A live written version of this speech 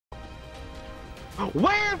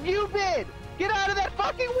Where have you been? Get out of that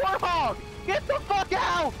fucking warthog! Get the fuck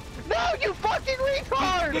out! No, you fucking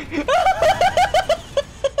retard!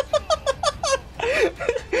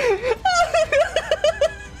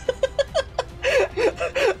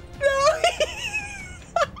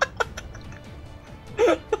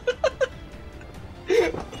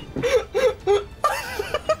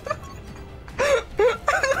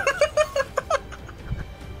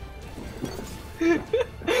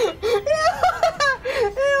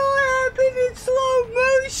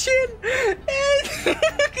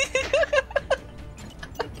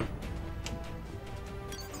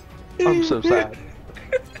 I'm so sad.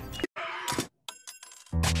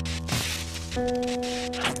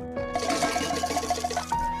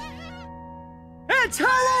 It's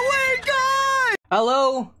Halloween, guys!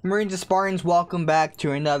 Hello, Marines and Spartans. Welcome back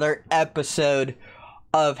to another episode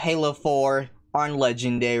of Halo 4 on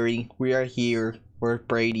Legendary. We are here with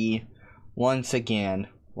Brady once again.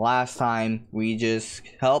 Last time, we just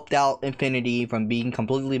helped out Infinity from being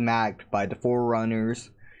completely magged by the Forerunners.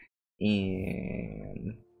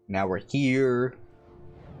 And now we're here.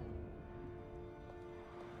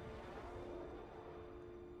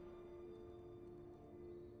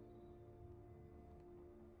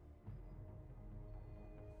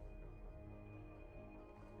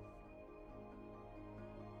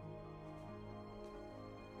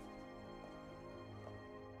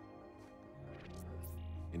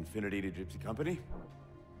 Infinity to Gypsy Company?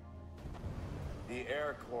 The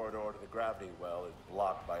air corridor to the gravity well is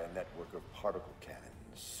blocked by a network of particle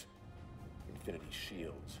cannons. Infinity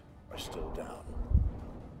shields are still down.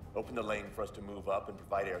 Open the lane for us to move up and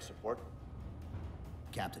provide air support.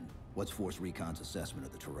 Captain, what's Force Recon's assessment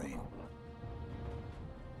of the terrain?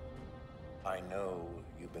 I know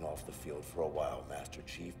you've been off the field for a while, Master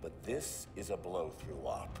Chief, but this is a blow-through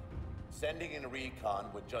op. Sending in recon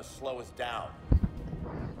would just slow us down.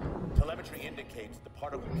 Telemetry indicates the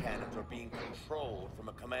particle cannons are being controlled from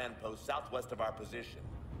a command post southwest of our position.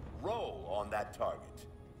 Roll on that target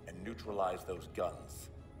and neutralize those guns.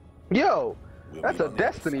 Yo, We'll that's be a on the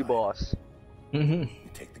other Destiny side. boss. You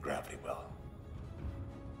take the gravity well.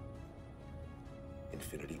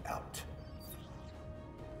 Infinity out.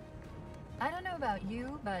 I don't know about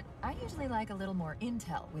you, but I usually like a little more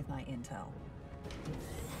intel with my intel.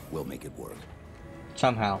 We'll make it work.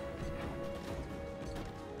 Somehow.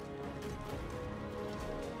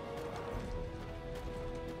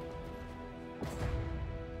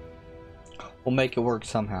 We'll make it work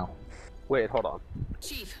somehow. Wait, hold on.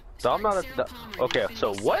 Chief, So I'm not a... Okay,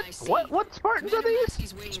 so what Spartans are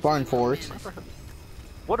these? Spartan 4s.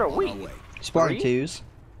 What are we? On our way. Spartan Three? 2s.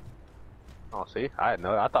 Oh, see? I didn't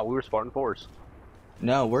know. I thought we were Spartan 4s.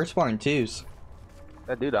 No, we're Spartan 2s.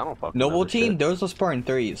 That dude, I don't fucking know Noble this team, shit. those are Spartan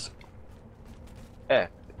 3s. Hey.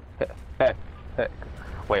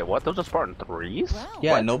 Wait, what? Those are Spartan 3s? Well,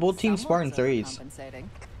 Yeah, What? Noble team Spartan someone's 3s. overcompensating.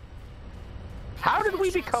 How did we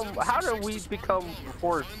become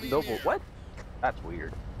before Noble? What? That's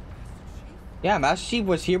weird. Yeah, Master Chief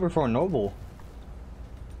was here before Noble.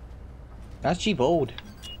 Master Chief old.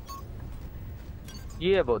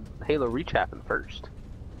 Yeah, but Halo Reach happened first.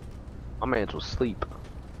 My man's was asleep.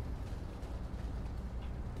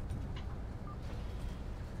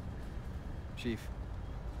 Chief,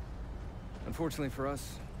 unfortunately for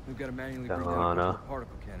us, we've got to manually bring down a Donna. couple of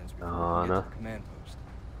particle cannons before we can get Donna. to the command post.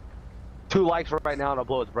 2 likes right now and I'll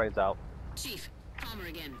blow his brains out. Chief, Palmer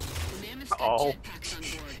again. The Mammoth's got Oh. jetpacks on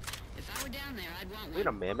board. If I were down there, I'd want Wait a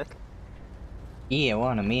one. mammoth. Yeah, we're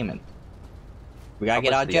on a meme. We gotta How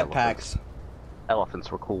get much our the jetpacks.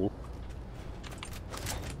 Elephants were cool.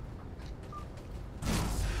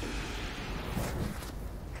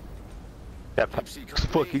 Jetpacks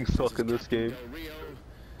fucking suck in this game.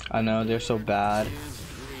 I know, they're so bad.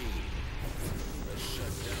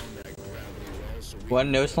 Wanna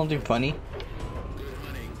know something funny?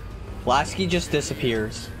 Lasky just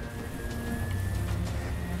disappears.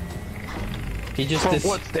 He just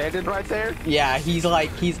What's standing right there? Yeah, he's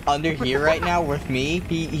under here right now with me.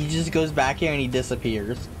 He just goes back here and he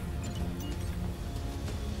disappears.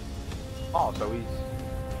 Oh, so he's...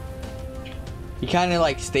 He kind of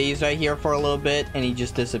like stays right here for a little bit and he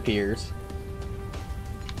just disappears.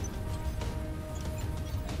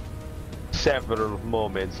 Several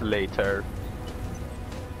moments later.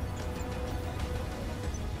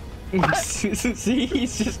 See,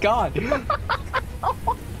 he's just gone. What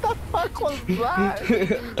the fuck was that?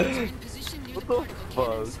 In position near What the the particle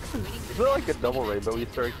fuck? cannons, Is waiting for there like a double rainbow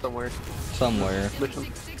Easter egg somewhere? Somewhere. Mission?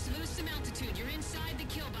 6 lose some altitude. You're inside the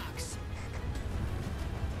kill box.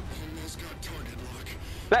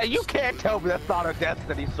 That you can't tell me that's not a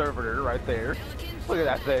Destiny server right there. Pelican, Look at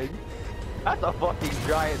that thing. That's a fucking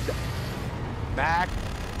giant Mac.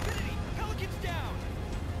 Pelican's down.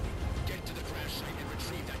 Get to the crash site and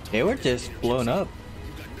retrieve that. They were just blown up.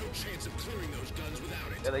 You've got no chance of clearing those guns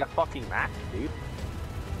without it. Yeah, they got fucking Mac, dude.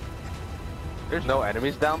 There's no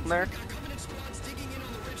enemies down there. Covenant squads digging in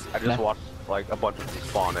on the ridge I just watched like a bunch of them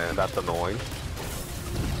spawn in. That's annoying.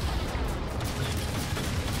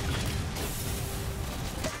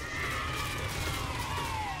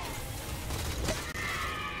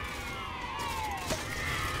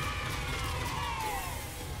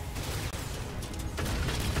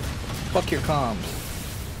 Fuck your comms.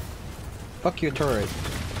 Fuck your turret.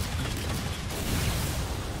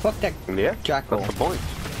 Fuck that Yeah, jackal. that's the point.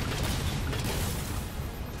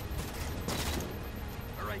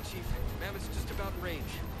 All right, Chief. Mammoth's just about in range.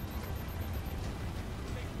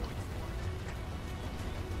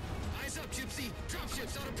 Eyes up, Gypsy!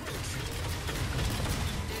 Dropships on approach!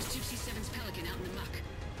 There's Gypsy 7's Pelican out in the muck.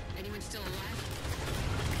 Anyone still alive?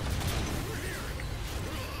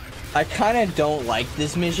 I kind of don't like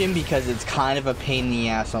this mission because it's kind of a pain in the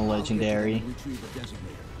ass on Legendary. Retrieve the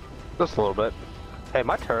designator. Just a little bit. Hey,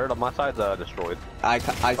 my turret on my side's destroyed. I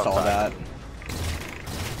saw that.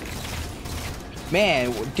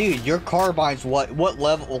 Man, dude, your carbine's what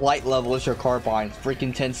level, light level is your carbine?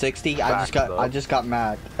 Freaking 1060? I just got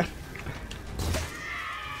mad.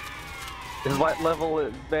 Is light level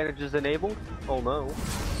advantages enabled? Oh no.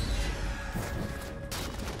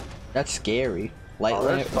 That's scary. Light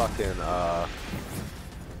There's level.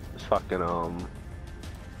 fucking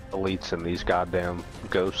elites and these goddamn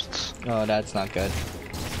ghosts. Oh, that's not good.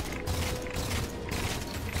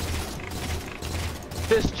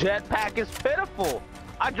 This jetpack is pitiful.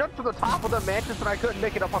 I jumped to the top of the mantis and I couldn't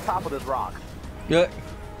make it up on top of this rock. Yeah.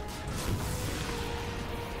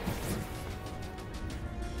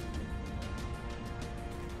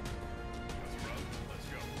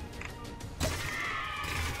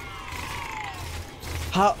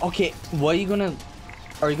 How? Okay, what are you gonna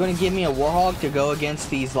give me a warhog to go against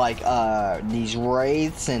these like these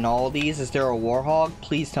wraiths and all these? Is there a warhog?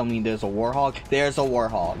 Please tell me there's a warhog. There's a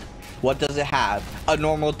warhog. What does it have? A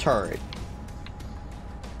normal turret.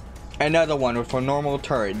 Another one with a normal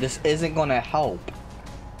turret. This isn't gonna help.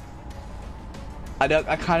 I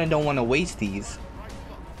kind of don't want to waste these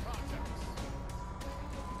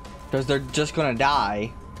because they're just gonna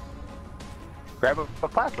die. Grab a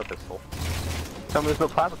plasma pistol. Tell me there's no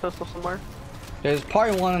plasma pistol somewhere? There's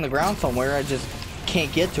probably one on the ground somewhere. I just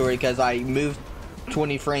can't get to it because I moved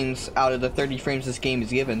 20 frames out of the 30 frames this game is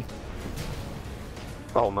given.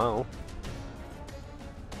 Oh no.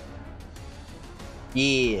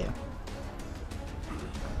 Yeah.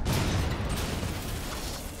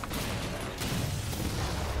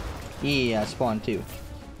 Yeah, I spawned too.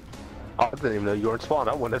 Oh, I didn't even know you weren't spawned.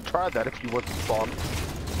 I wouldn't have tried that if you wasn't spawned.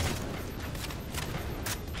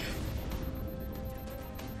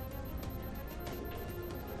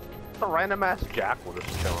 A random ass jackal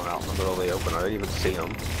just chilling out in the middle of the open. I didn't even see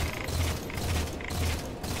him.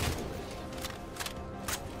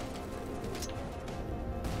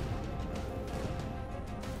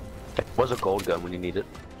 What's a gold gun when you need it?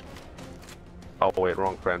 Oh wait,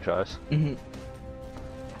 wrong franchise. Mm-hmm.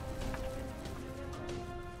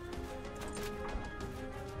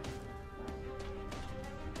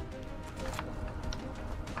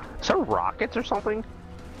 Is there rockets or something?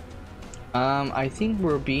 I think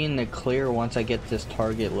we're being the clear once I get this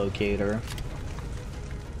target locator.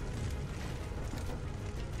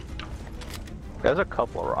 There's a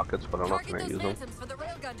couple of rockets, but I'm not gonna use them. For the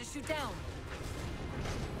railgun to shoot down.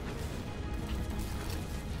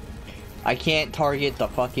 I can't target the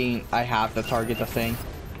fucking. I have to target the thing.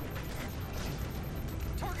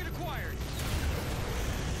 Target acquired.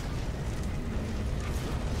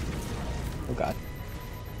 Oh god.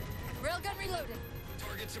 Railgun reloaded.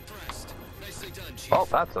 Target suppressed. Nicely done, Chief. Oh,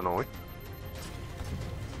 that's annoying.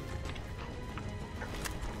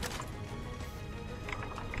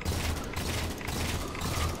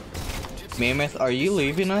 Mammoth, are you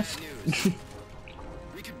leaving us?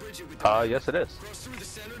 We could bridge it with Yes it is. cross through the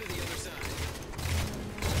center to the other side.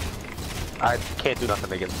 I can't do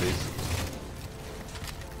nothing against these.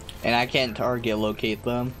 And I can't target locate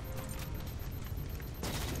them.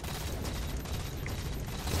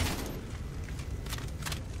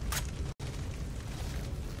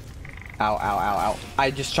 Ow, ow, ow, ow.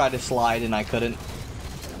 I just tried to slide and I couldn't.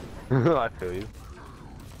 I feel you.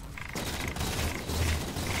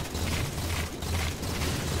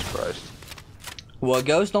 Christ. Well,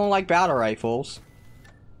 ghosts don't like battle rifles.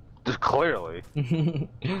 Just clearly.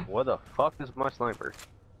 What the fuck is my sniper?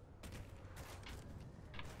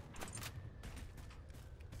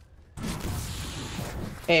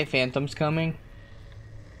 Hey, Phantom's coming.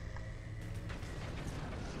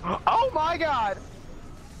 Oh my god!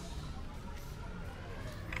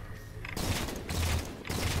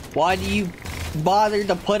 Why do you bother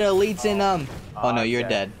to put elites in them? Oh no, you're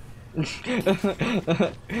dead. I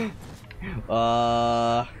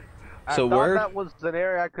so thought that was an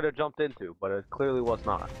area I could have jumped into, but it clearly was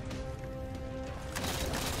not.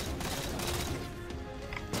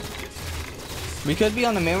 We could be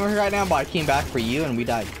on the memory right now, but I came back for you and we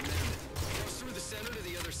died.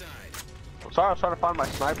 I'm sorry, I was trying to find my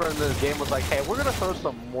sniper, and the game was like, "Hey, we're gonna throw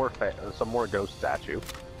some more ghosts at you."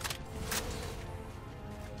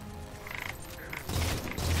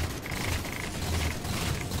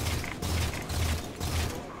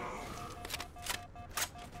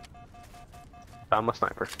 Found my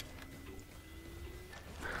sniper.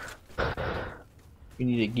 We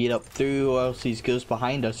need to get up through, or else these ghosts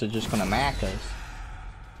behind us are just gonna mack us.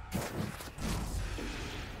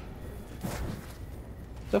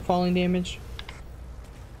 Is that falling damage?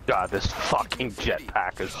 God, this fucking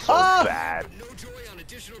jetpack is so bad.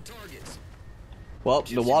 Well,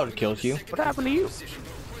 the water kills you. What happened to you?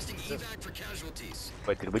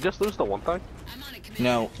 Wait, did we just lose the one thing?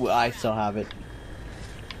 No, I still have it.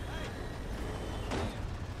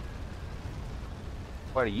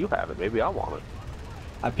 Why do you have it? Maybe I want it.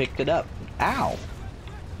 I picked it up. Ow!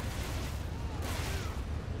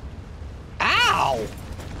 Ow!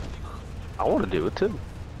 I want to do it too.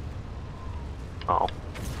 Oh.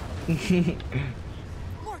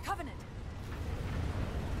 More Covenant.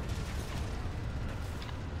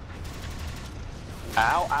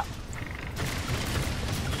 Ow, ow.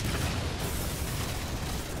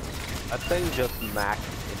 That thing just macked me.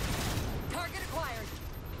 Target acquired.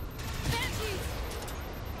 Banshees.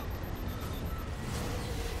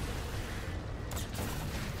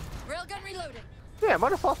 Railgun reloaded. Yeah, I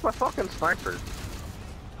might have lost my fucking sniper.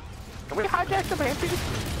 Can we hijack the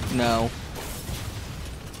Banshees? No.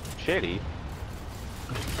 Shitty.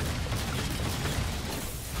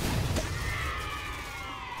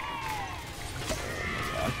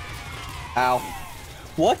 Ow.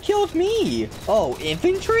 What killed me? Oh,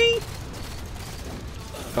 infantry?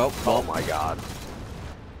 Oh my god.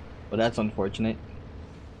 Well, that's unfortunate.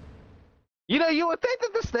 You know, you would think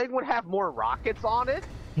that this thing would have more rockets on it.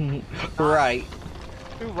 Right.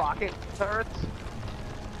 2 rocket turrets.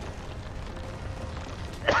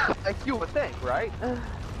 Like you would think, right?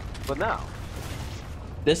 But no.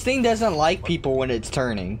 This thing doesn't like people when it's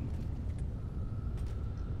turning.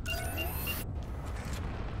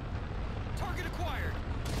 Target acquired.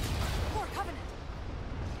 More Covenant.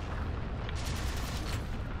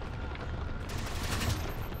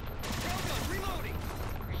 Railgun reloading.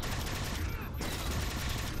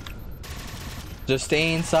 Just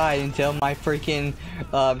stay inside until my freaking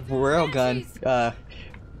railgun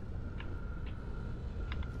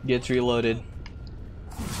gets reloaded.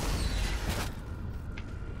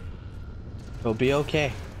 It'll be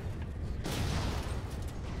okay.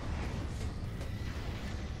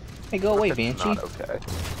 Hey, go away, Banshee. Not okay.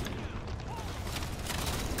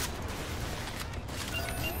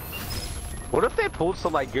 What if they pulled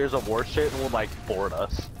some like Gears of War shit and would like board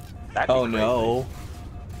us? That'd be Oh crazy. no.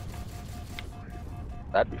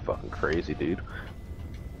 That'd be fucking crazy, dude.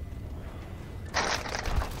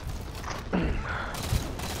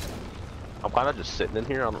 I'm kind of just sitting in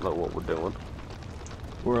here. I don't know what we're doing.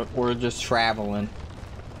 We're just traveling.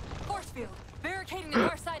 Force field. Barricading the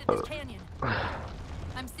far side of this canyon.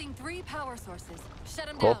 I'm seeing 3 power sources. Shut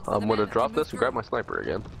them Well, down. so I'm the gonna mammoth drop can move this and grab through. my sniper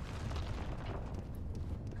again.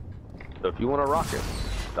 So if you want a rocket,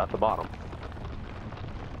 it's at the bottom.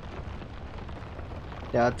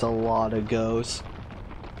 That's a lot of ghosts.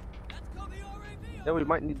 Yeah, we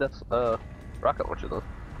might need that rocket launcher though.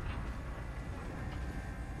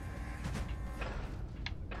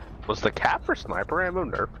 Was the cap for sniper ammo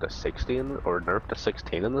nerfed to 60 or nerfed to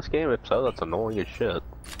 16 in this game? If so, that's annoying as shit.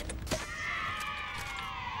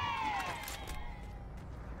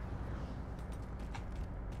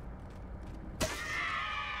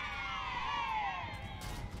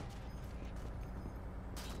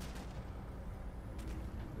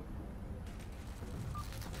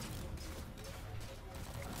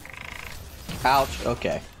 Ouch.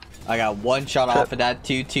 Okay. I got one shot off of that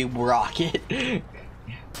 2-tube rocket.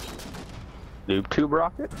 Noob tube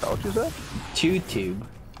rocket? Is that what you said? 2-tube.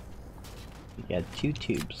 You got 2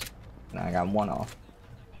 tubes. And I got one off.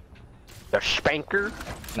 The spanker?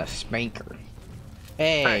 And a spanker.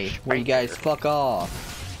 Hey, will you guys fuck off?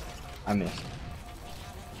 I missed.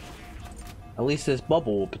 At least this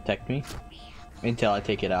bubble will protect me. Until I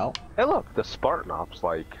take it out. Hey look, the Spartan Ops,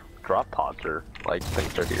 like, drop pods are, like,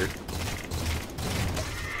 things are here.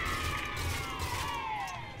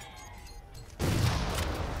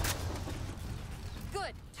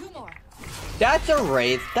 That's a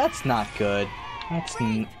Wraith. That's not good.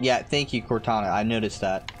 Yeah, thank you, Cortana. I noticed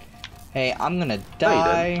that. Hey, I'm gonna die.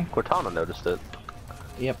 No, you didn't. Cortana noticed it.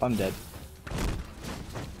 Yep, I'm dead.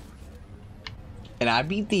 And I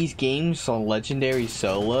beat these games on Legendary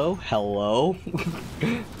Solo. Hello?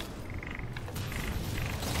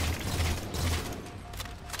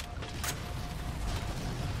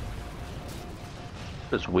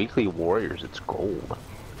 This weekly warriors, it's gold.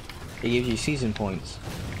 It gives you season points.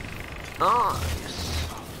 Nice.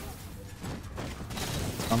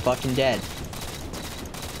 I'm fucking dead.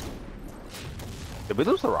 Did we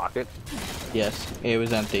lose the rocket? Yes, it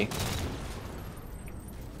was empty.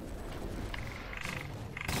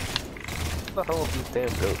 What the hell are these damn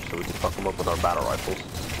goats so we can fuck them up with our battle rifles?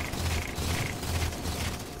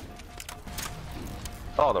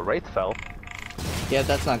 Oh, the Wraith fell. Yeah,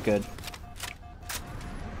 that's not good.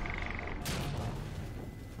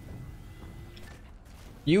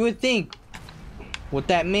 You would think with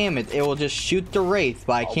that mammoth it will just shoot the Wraith,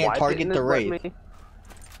 but I can't target the Wraith.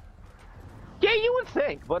 Yeah, you would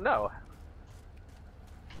think, but no.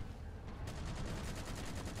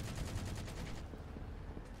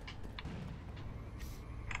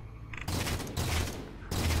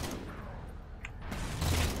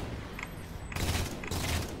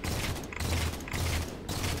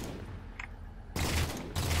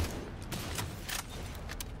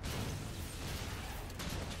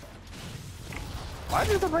 Why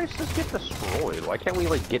do the races get destroyed? Why can't we,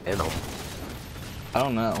 like, get in them? I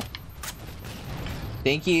don't know.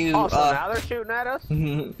 Thank you. Oh, so now they're shooting at us?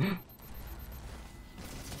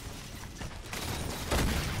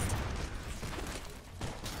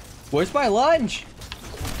 Where's my lunch?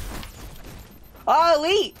 Ah,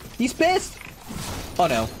 Elite! He's pissed! Oh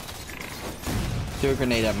no. Threw a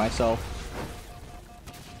grenade at myself.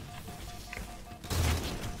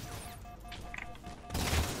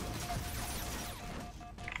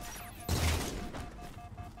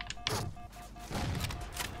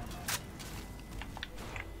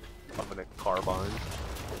 Carbine.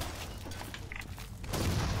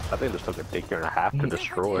 I think this took a dick year and a half to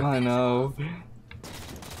destroy. I know.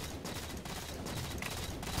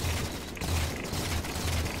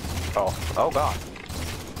 Oh god.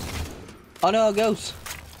 Oh no, a ghost.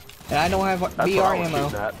 And I don't have That's BR what I was ammo.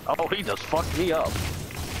 shooting at. Oh, he just fucked me up.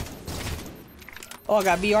 Oh, I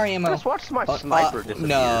got BR ammo. Just watch my sniper disappear.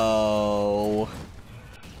 No.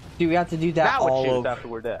 Do we have to do that now all it shoots over? after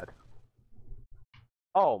we're dead.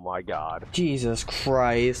 Oh my god. Jesus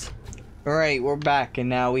Christ. Alright, we're back, and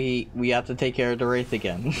now we have to take care of the Wraith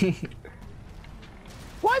again.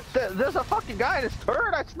 What? There's a fucking guy in his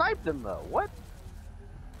turret? I sniped him though. What?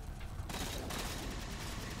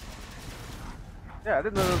 Yeah, I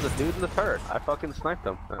didn't know there was a dude in the turret. I fucking sniped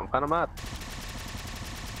him. I'm kinda mad.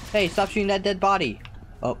 Hey, stop shooting that dead body.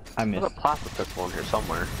 Oh, I missed. There's a plastic pistol in here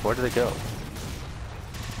somewhere. Where did it go?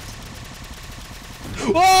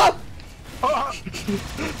 Oh! Bro,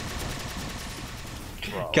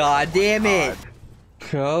 God oh damn God.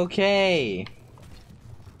 it. Okay.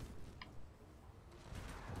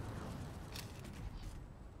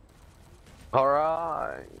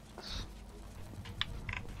 Alright.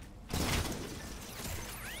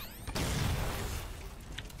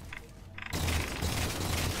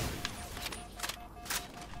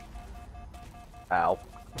 Ow. Oh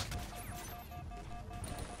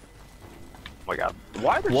my god.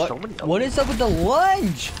 Why are there so many of What them? is up with the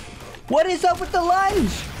lunge? What is up with the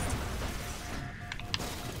lunge?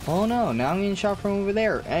 Oh no, now I'm getting shot from over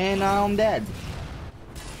there, and now I'm dead.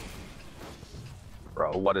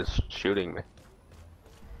 Bro, what is shooting me?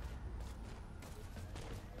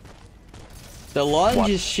 The lunge Watch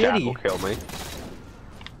is Jackal shitty. kill me.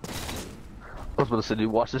 I was about to say,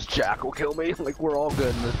 dude, watch this Jackal kill me. Like, we're all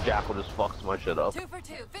good, and this Jackal just fucks my shit up. 2 for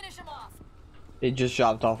 2. Finish him off. It just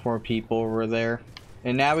dropped off more people over there.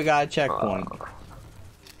 And now we got a checkpoint.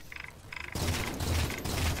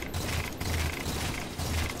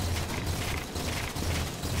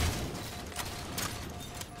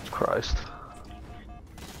 Christ.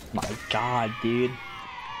 My god, dude.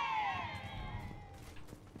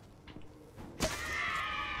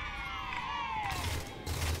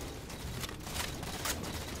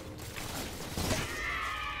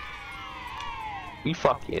 We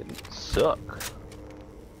fucking suck.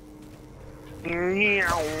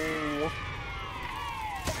 Shield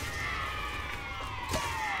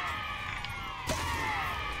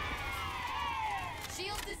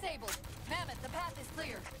disabled. Mammoth, the path is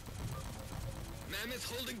clear. Mammoth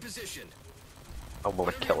holding position. I'm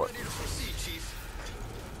gonna kill it. Ready to proceed, Chief.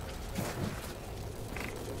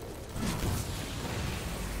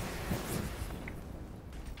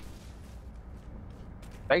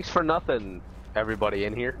 Thanks for nothing, Everybody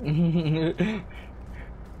in here?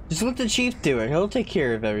 Just let the chief do it. He'll take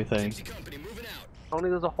care of everything. Gypsy company moving out. Only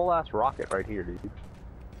there's a whole ass rocket right here, dude.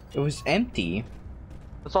 It was empty.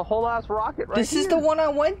 There's a whole ass rocket right This here. is the one I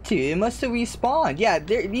went to. It must have respawned. Yeah,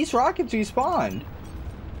 these rockets respawned.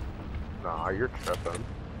 Nah, you're tripping.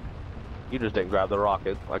 You just didn't grab the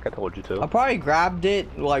rocket, like I told you to. I probably grabbed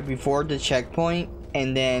it like before the checkpoint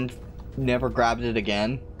and then never grabbed it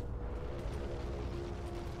again.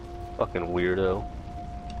 Fucking weirdo.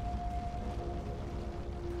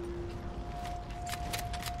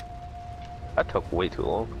 That took way too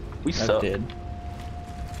long. We That suck. did.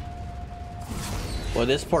 Well,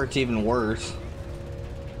 this part's even worse.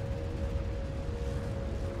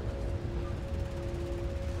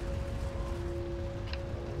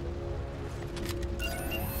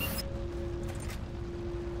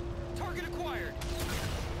 Target acquired.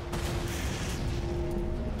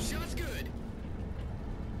 Shots good.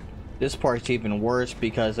 This part's even worse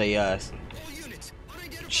because a All units.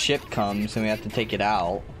 Unidentified ship comes and we have to take it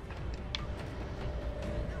out.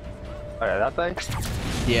 Okay, that thing?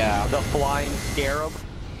 Yeah. The flying scarab?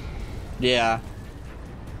 Yeah.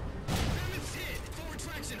 Mammoth's hit. Forward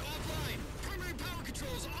traction offline. Primary power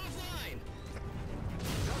controls offline.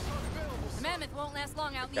 The mammoth won't last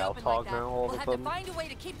long out in the Gal open talk like that. now all of We'll a have to sudden? find a way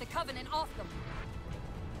to keep the Covenant off them.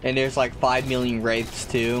 And there's like 5 million wraiths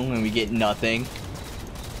too, and we get nothing.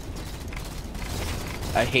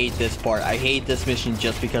 I hate this part. I hate this mission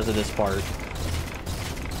just because of this part.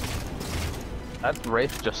 That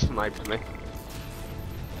wraith just sniped me.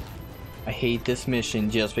 I hate this mission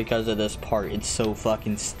just because of this part. It's so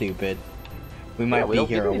fucking stupid. We might we be don't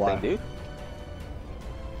here get a anything, while. dude.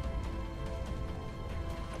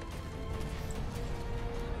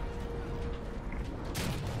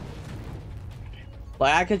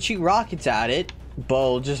 Like, I could shoot rockets at it, but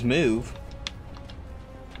it'll just move.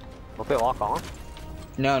 Don't they lock on?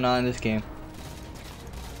 No, not in this game.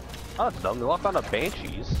 Oh, that's dumb. They lock on to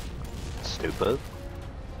banshees. Stupid.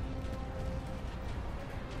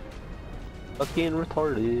 Fucking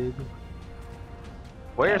retarded.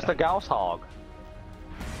 Where's the Gauss hog?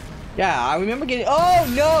 Yeah, I remember getting.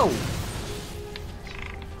 Oh no!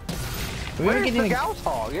 I remember Where's getting the Gauss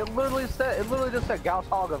hog? It literally just said Gauss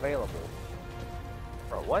hog available.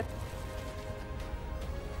 Bro, what?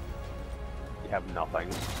 You have nothing.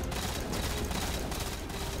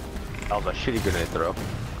 That was a shitty grenade throw.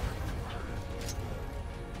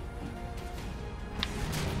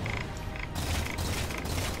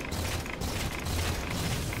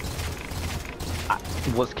 I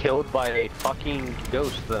was killed by a fucking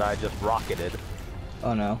ghost that I just rocketed.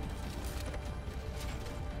 Oh no.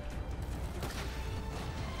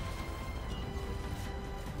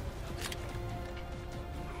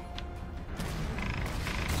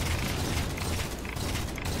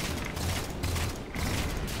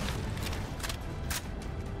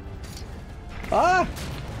 Ah!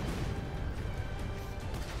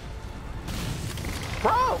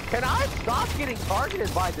 Bro, can I stop getting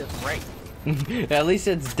targeted by this wraith? At least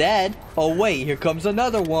it's dead. Oh wait, here comes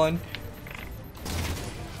another one.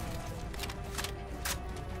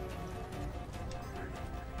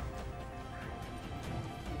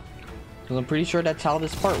 'Cause I'm pretty sure that's how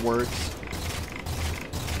this part works.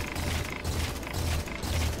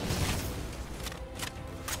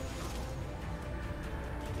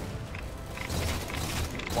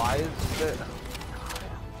 Why is it?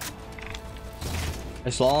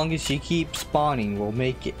 As long as you keep spawning, we'll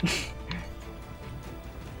make it.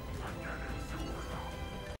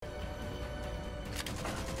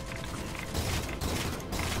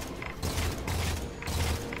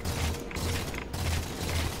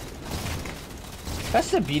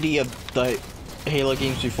 That's the beauty of the Halo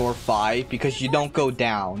games before 5, because you don't go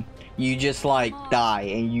down. You just like die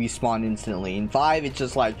and you spawn instantly. In 5, it's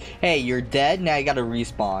just like, hey, you're dead, now you gotta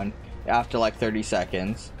respawn after like 30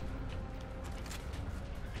 seconds.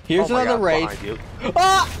 Here's Oh my another God, raid. behind you.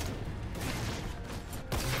 Ah!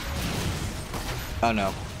 Oh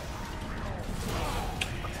no.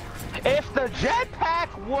 If the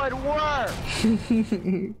jetpack would work!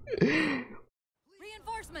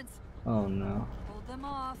 Reinforcements! Oh no. Hold them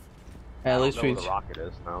off. At least I don't know we where the rocket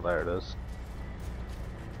is. Oh, there it is.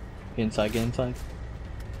 get inside, get inside.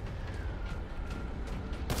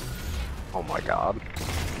 Oh my God.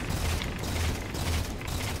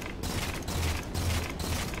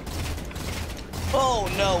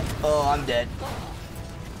 Oh no. Oh, I'm dead.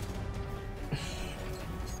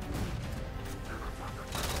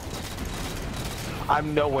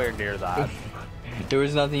 I'm nowhere near that. There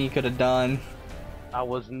was nothing you could have done. I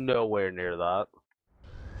was nowhere near that.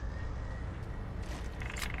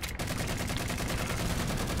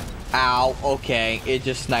 Ow, okay. It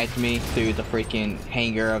just sniped me through the freaking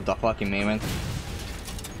hanger of the fucking Marineman.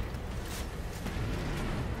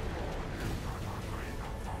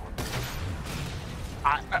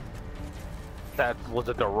 That was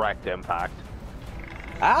a direct impact.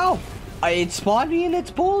 Ow! It spawned me in its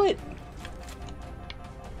bullet.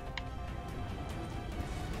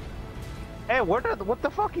 Hey, what the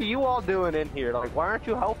fuck are you all doing in here? Like, why aren't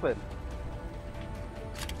you helping?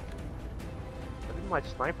 Where did my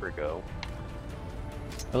sniper go?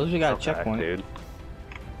 At least we got a checkpoint. Dude.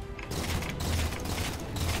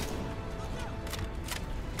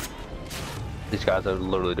 These guys are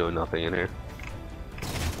literally doing nothing in here.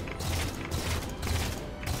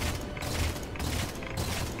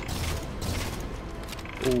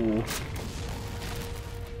 Ooh.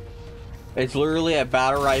 It's literally a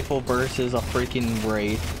battle rifle versus a freaking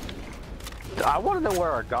Wraith. I want to know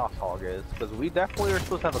where our Goss Hog is, because we definitely are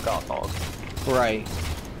supposed to have a Goss Hog. Right.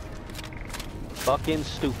 Fucking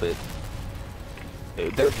stupid.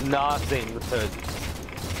 Dude, there's nothing to...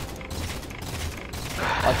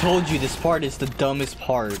 I told you this part is the dumbest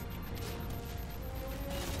part.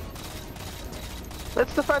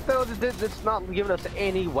 That's the fact that it's not giving us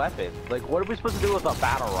any weapons. Like, what are we supposed to do with a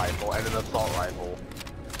battle rifle and an assault rifle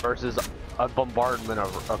versus a bombardment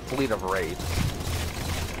of a fleet of raids?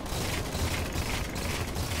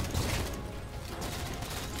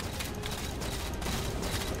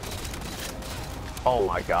 Oh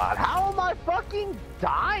my god, how am I fucking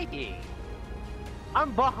dying?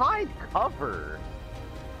 I'm behind cover.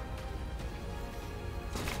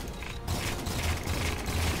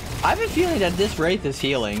 I have a feeling that this Wraith is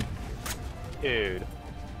healing. Dude.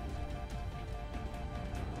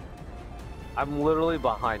 I'm literally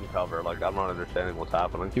behind cover, like I'm not understanding what's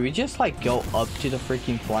happening. Do we just like go up to the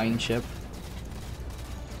freaking flying ship?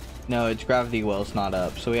 No, its gravity well's not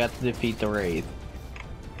up, so we have to defeat the Wraith.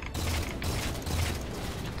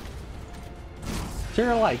 Is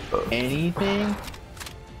there like anything?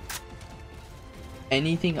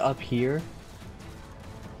 Anything up here?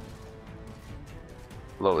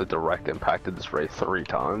 Literally direct impacted this Wraith 3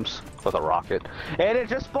 times with a rocket. And it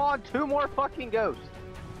just spawned 2 more fucking ghosts.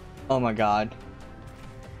 Oh my god.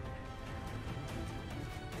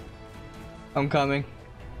 I'm coming.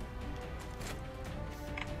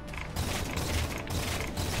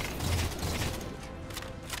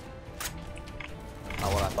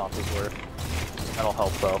 Not what I thought these were. That'll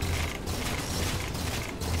help though.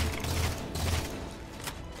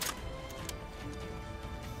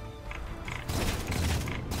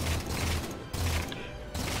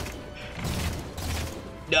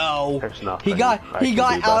 No. There's nothing He got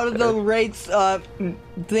out of the there. Wraith's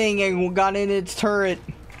thing and got in its turret.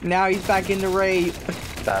 Now he's back in the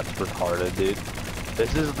Wraith. That's retarded, dude.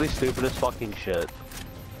 This is the stupidest fucking shit.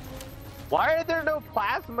 Why are there no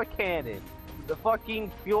plasma cannons? The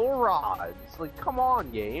fucking fuel rods. Like, come on,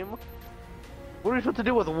 game. What are we supposed to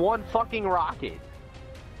do with one fucking rocket?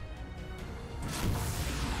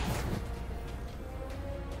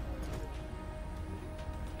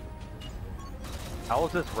 How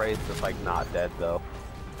is this Wraith just like not dead though?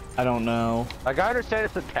 I don't know. Like I understand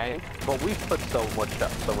it's a tank, but we've put so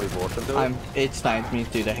many bullets into it. It sniped me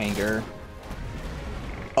through the hangar.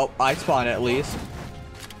 Oh, I spawned at least.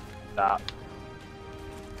 Stop.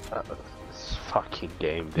 This fucking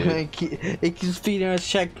game, dude. It keeps feeding us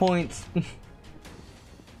checkpoints.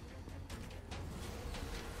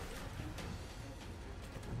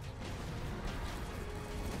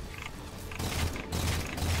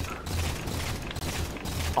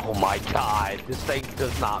 Oh my god, this thing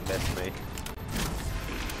does not miss me.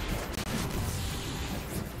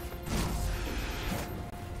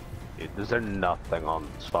 Dude, is there nothing on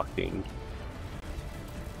this fucking...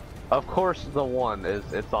 Of course the one is,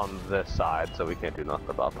 it's on this side, so we can't do nothing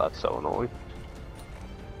about that, so annoying.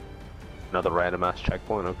 Another random ass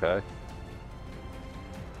checkpoint, okay.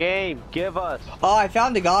 Game, give us! Oh, I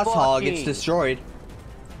found the Goss Hog, it's Fucking- destroyed.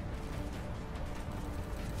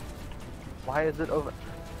 Why is it over?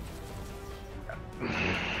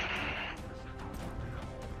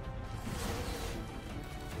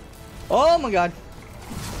 Oh my god.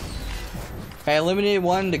 I eliminated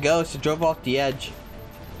one of the ghosts that drove off the edge.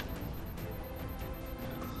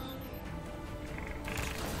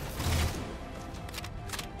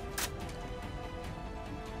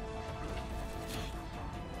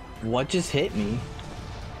 What just hit me?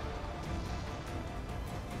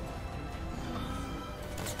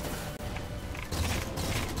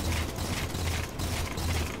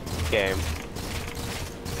 Game.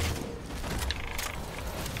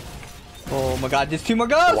 Oh my god, there's 2 more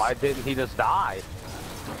ghosts! Why didn't he just die?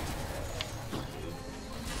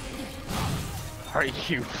 Are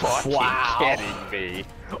you fucking kidding me?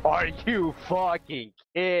 Are you fucking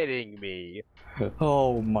kidding me?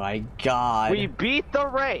 Oh my god. We beat the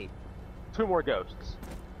raid! 2 more ghosts.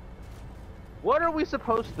 What are we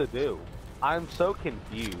supposed to do? I'm so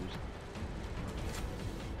confused.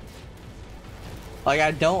 Like,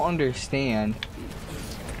 I don't understand.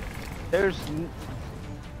 There's...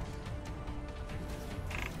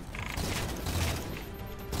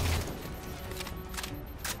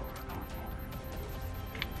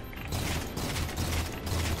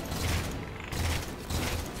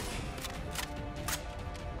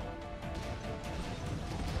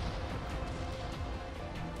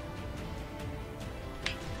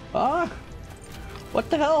 Ah! What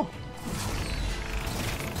the hell?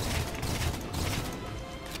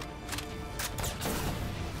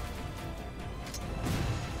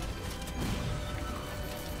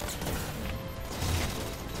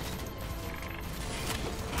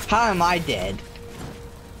 How am I dead?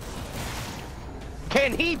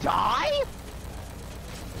 Can he die?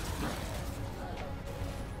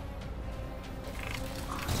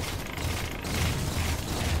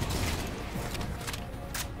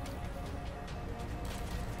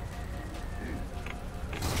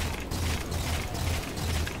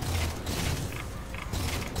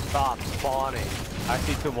 Stop spawning. I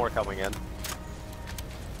see 2 more coming in.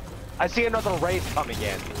 I see another raid coming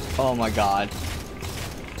in. Oh my god.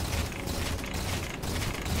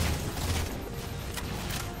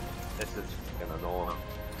 This is fucking annoying.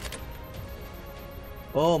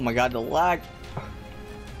 Oh my god, the lag.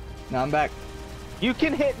 Now I'm back. You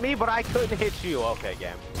can hit me, but I couldn't hit you. Okay,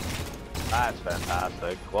 game. That's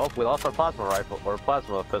fantastic. Well, we lost our plasma rifle, or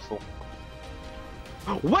plasma pistol.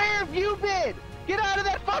 Where have you been? Get out of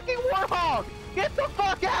that fucking warthog! Get the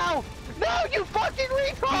fuck out! No, you fucking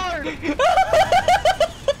retard!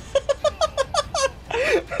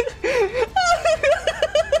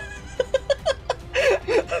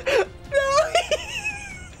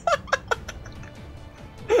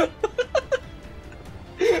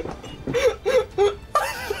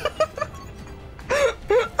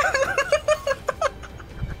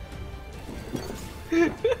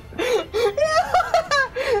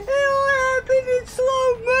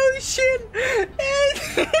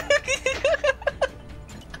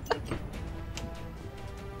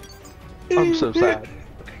 I'm so sad.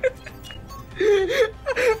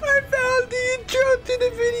 I found the intro to the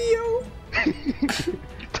video.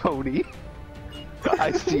 Tony,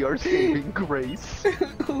 I see our saving grace.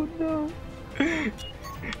 Oh no.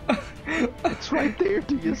 It's right there.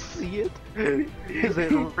 Do you see it? Is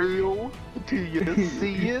it real? Do you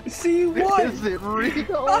see it? See what? Is it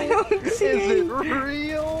real? I don't see Is it. it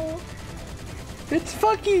real? It's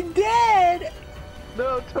fucking dead.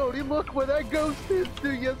 No, Tony, look where that ghost is.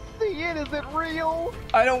 Do you see it? Is it real?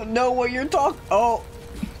 I don't know what you're talking. Oh.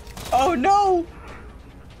 Oh no.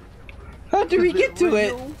 How do we get to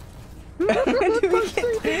it? How do we get to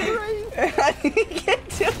it? How do we get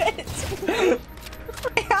to it?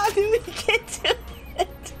 How do we get to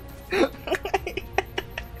it?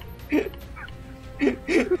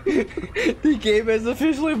 The game has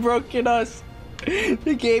officially broken us.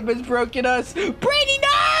 The game has broken us. Brady,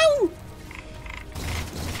 no!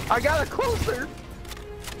 I got it closer.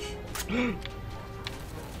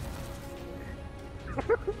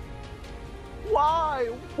 Why?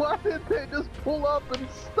 Why did they just pull up and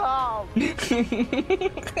stop? He's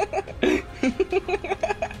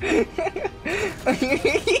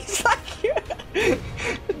like,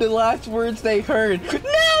 the last words they heard.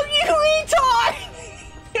 No, you retard!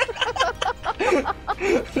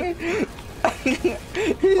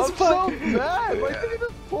 I'm so mad. Like they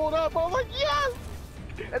just pulled up. I was like, yes.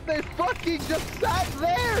 And they fucking just sat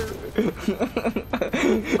there!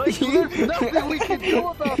 Like, there's nothing we can do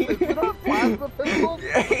about this! We don't have plasma pistols!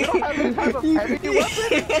 We don't have any type of heavy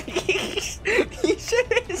weapon! You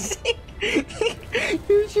should have seen...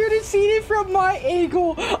 You should have seen it from my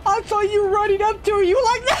angle! I saw you running up to her, you were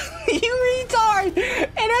like, no, you retard!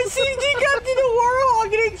 And as soon as you got to the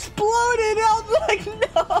warhog, it exploded, I was like,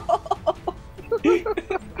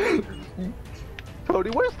 no!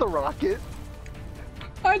 Tony, where's the rocket?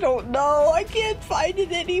 I don't know. I can't find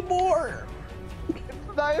it anymore.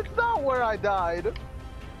 It's not where I died.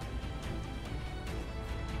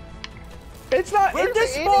 It's not in the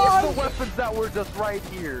Any spawn. of the weapons that were just right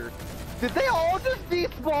here? Did they all just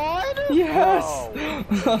despawn? Yes. Oh.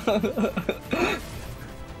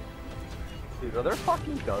 Dude, are there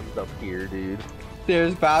fucking guns up here, dude?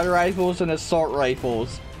 There's battle rifles and assault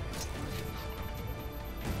rifles.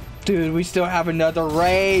 Dude, we still have another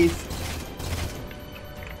raid.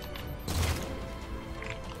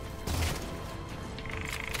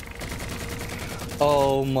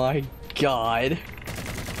 Oh my god.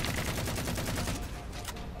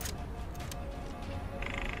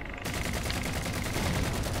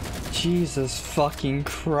 Jesus fucking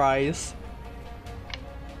Christ.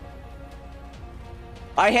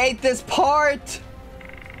 I hate this part!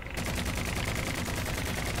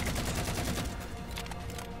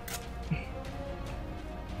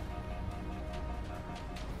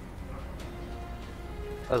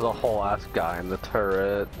 There's a whole ass guy in the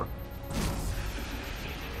turret.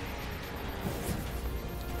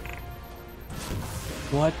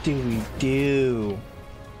 What do we do?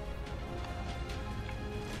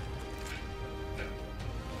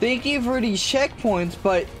 Thank you for these checkpoints,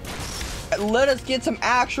 but let us get some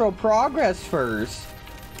actual progress first.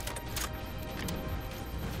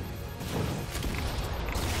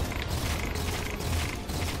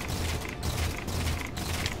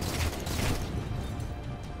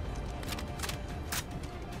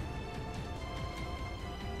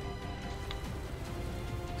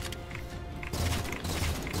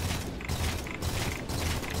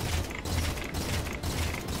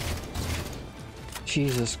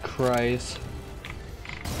 Jesus Christ.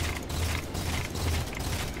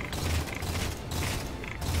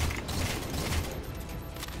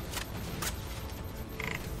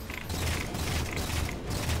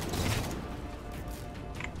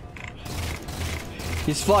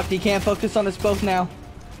 He's fucked. He can't focus on us both now.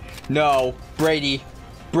 No. Brady.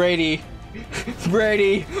 Brady.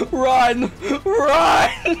 Brady. Run. Run.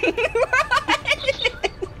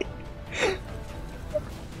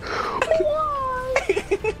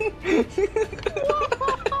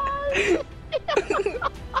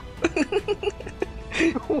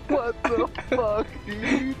 What the fuck,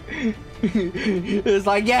 dude? It's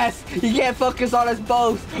like, yes, you can't focus on us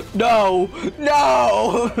both. No,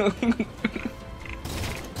 no.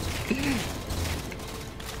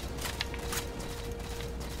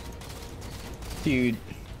 Dude.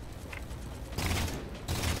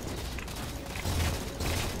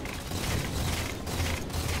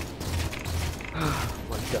 Oh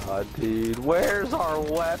my god, dude. Where's our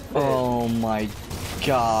weapon? Oh my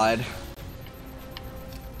god.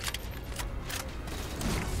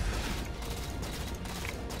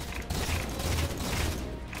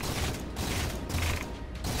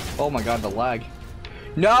 Oh my god, the lag.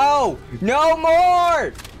 No! No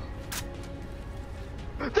more!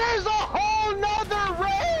 There's a whole nother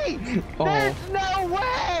raid! Oh. There's no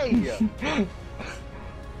way!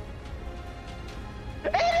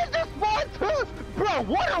 It is just one tooth! Bro,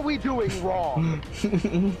 what are we doing wrong?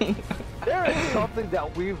 There is something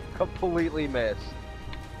that we've completely missed.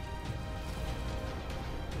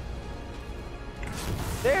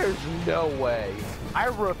 There's no way. I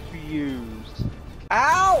refuse.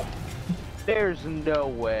 Ow! There's no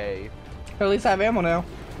way. Or at least I have ammo now.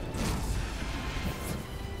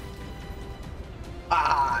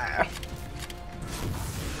 Ah!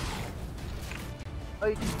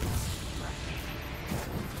 Like,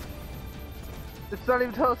 it's not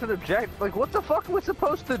even telling us an objective. Like, what the fuck are we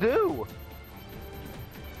supposed to do?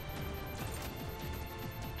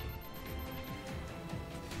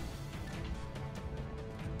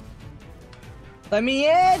 Let me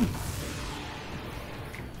in!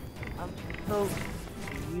 I'm so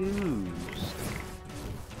confused.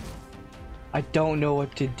 I don't know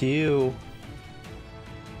what to do.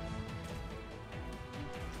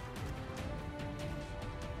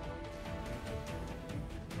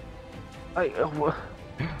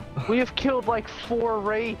 We have killed like 4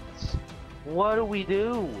 wraiths. What do we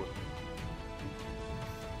do?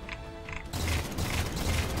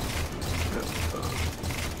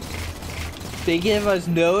 They give us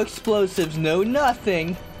no explosives, no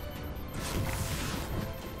nothing.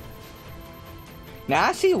 Now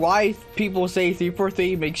I see why people say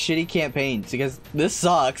 343 makes shitty campaigns, because this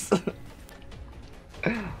sucks.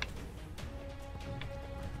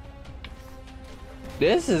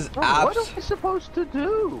 This is What are we supposed to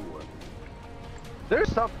do?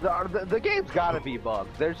 There's something. The game's gotta be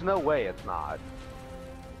bugged. There's no way it's not.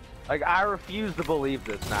 Like, I refuse to believe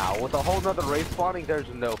this now. With a whole nother race spawning, there's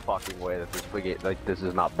no fucking way that this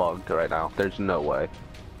is not bugged right now. There's no way.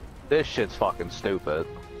 This shit's fucking stupid.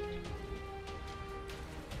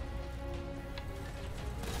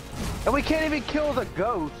 And we can't even kill the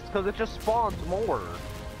ghost because it just spawns more.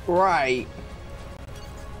 Right.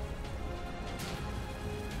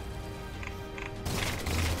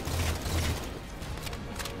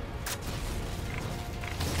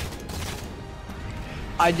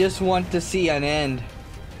 I just want to see an end.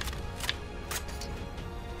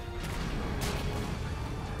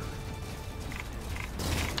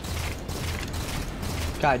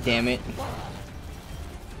 God damn it.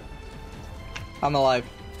 I'm alive.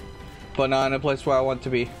 But not in a place where I want to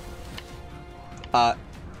be.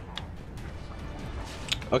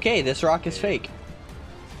 Okay, this rock is fake.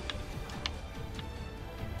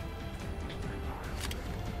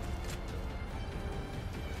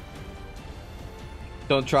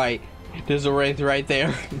 Don't try it. There's a wraith right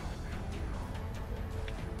there.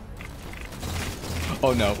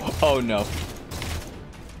 Oh no. Oh no.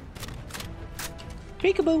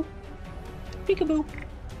 Peekaboo. Peekaboo.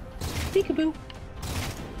 Peekaboo.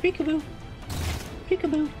 Peekaboo.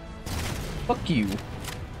 Peekaboo. Fuck you,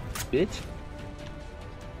 bitch.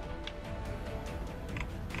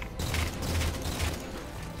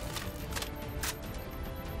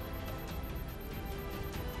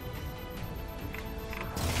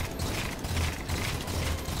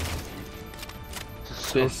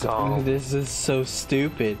 This is so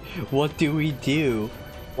stupid. What do we do?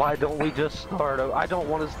 Why don't we just start over? I don't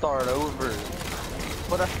want to start over.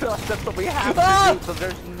 But I feel like that's what we have to do, so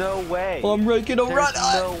there's no way. Well, I'm making a run.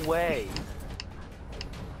 There's no way.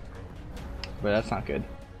 But that's not good.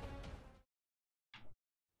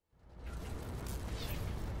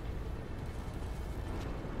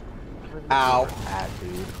 Ow.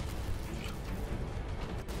 Dude.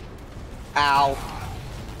 Ow.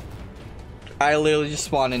 I literally just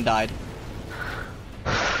spawned and died.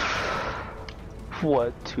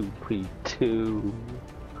 What 2P2?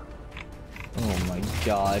 Oh my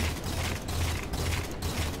god.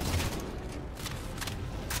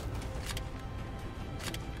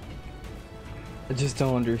 I just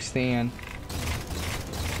don't understand.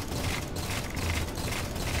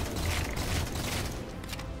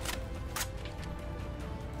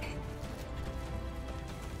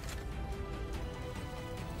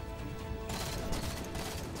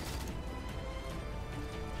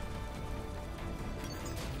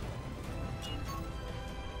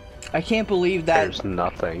 I can't believe that there's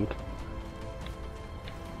nothing.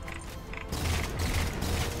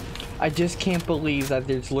 I just can't believe that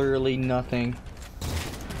there's literally nothing.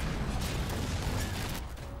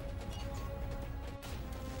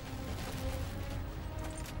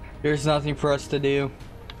 There's nothing for us to do.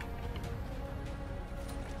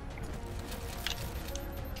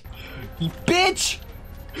 You bitch!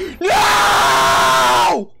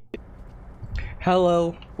 No!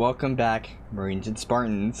 Hello, welcome back, Marines and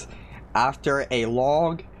Spartans. After a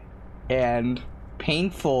long and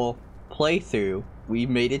painful playthrough, we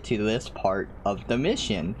made it to this part of the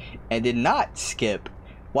mission and did not skip.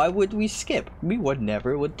 Why would we skip? We would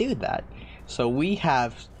never do that. So we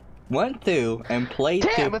have went through and played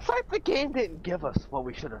through. Damn, it's like the game didn't give us what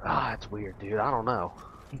we should have. Ah, it's weird, dude. I don't know.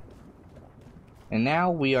 And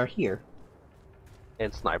now we are here.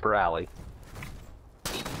 In Sniper Alley.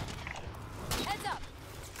 Heads up.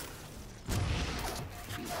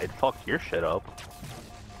 It fucked your shit up.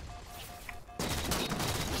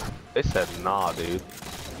 They said nah, dude.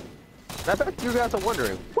 And I bet you guys are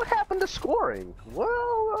wondering, what happened to scoring?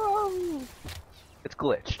 Well, it's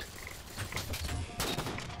glitched.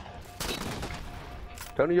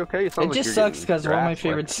 Tony, you okay? It just sucks because one of my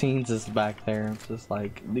favorite scenes is back there. It's just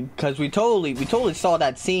like, because we totally saw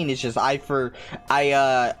that scene. It's just I forgot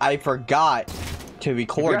to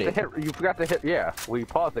record it. You forgot to hit. Yeah, we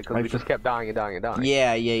paused it because we just kept dying and dying and dying.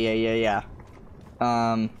 Yeah.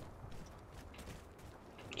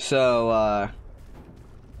 So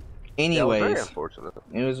anyways, yeah, it was very unfortunate.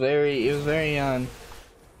 It was very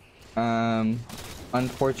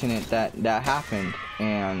unfortunate that happened.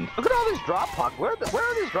 And look at all these drop pods. Where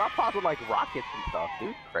are these drop pods with like rockets and stuff,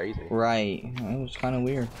 dude? Crazy. Right. It was kind of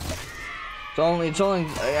weird. It's only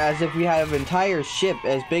as if we had an entire ship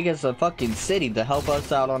as big as a fucking city to help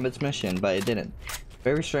us out on this mission, but it didn't.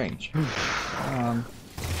 Very strange.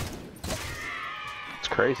 It's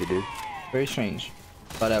crazy, dude. Very strange.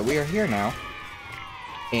 But we are here now,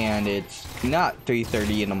 and it's not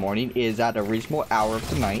 3:30 in the morning. It is at a reasonable hour of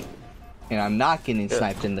the night, and I'm not getting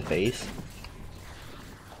sniped in the face.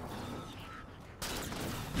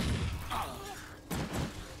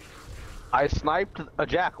 I sniped a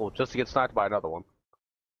jackal just to get sniped by another one.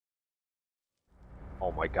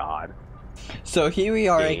 Oh my god. So here we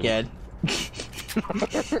are again.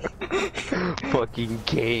 Fucking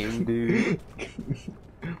game, dude.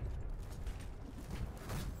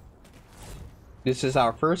 This is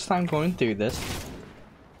our first time going through this.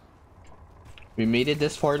 We made it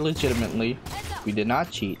this far legitimately. We did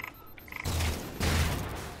not cheat.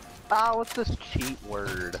 Ah, what's this cheat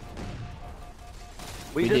word?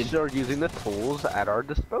 We just are using the tools at our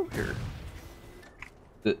disposal.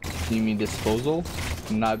 You mean disposal?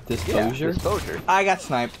 Not disposure? Yeah, disposure. I got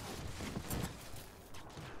sniped.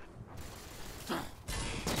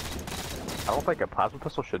 I don't think a plasma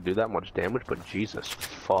pistol should do that much damage, but Jesus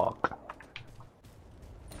fuck.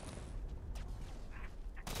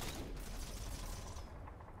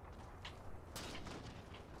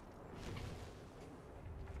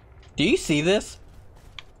 Do you see this?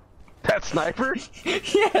 That sniper?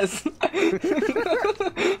 Yes.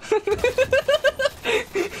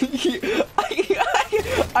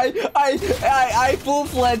 I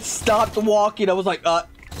full-fledged stopped walking. I was like,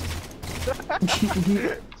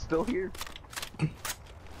 Still here.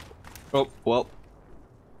 Oh, well.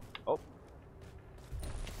 Oh.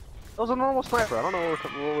 That was a normal sniper. I don't know what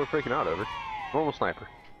we're freaking out over. Normal sniper.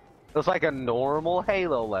 It was like a normal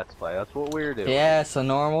Halo Let's Play. That's what we're doing. Yes, a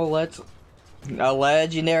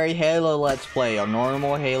legendary Halo Let's Play. A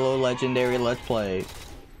normal Halo legendary Let's Play.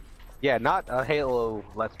 Yeah, not a Halo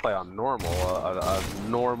Let's Play on normal. A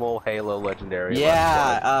normal Halo legendary.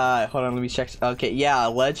 Yeah, hold on, let me check. Okay, yeah,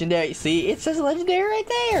 legendary. See, it says legendary right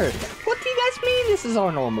there. What do you guys mean this is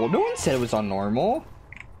on normal? No one said it was on normal.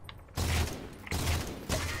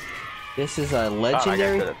 This is a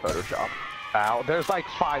legendary. Oh, I got good at Photoshop. Ow, there's like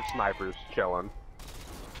 5 snipers chilling.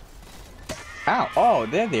 Ow, oh,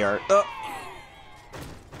 there they are.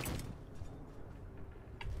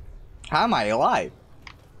 How am I alive?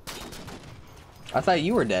 I thought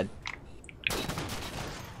you were dead.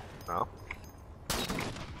 Oh.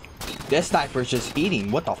 This sniper's just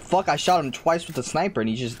eating. What the fuck? I shot him twice with the sniper and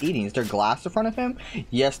he's just eating. Is there glass in front of him?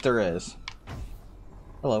 Yes, there is.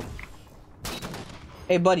 Hello.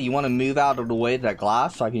 Hey, buddy, you want to move out of the way of that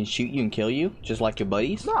glass so I can shoot you and kill you? Just like your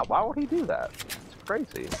buddies? No, why would he do that? It's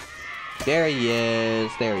crazy. There he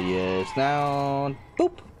is. There he is. Now,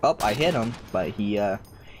 boop. Oh, I hit him, but he's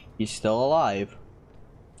still alive.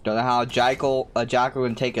 Don't know how a jackal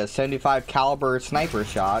can take a 75 caliber sniper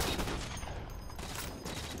shot.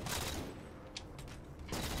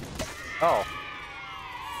 Oh.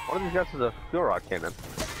 One of these guys is a fuel rod cannon.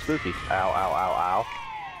 Spooky. Ow, ow, ow, ow.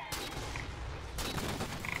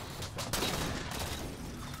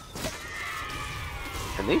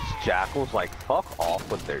 And these jackals, like, fuck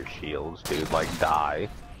off with their shields, dude. Like, die.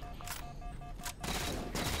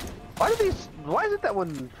 Why is it that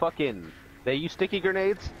when fucking they use sticky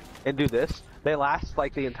grenades and do this, they last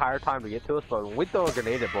like the entire time to get to us, but when we throw a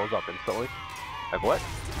grenade, it blows up instantly? Like what?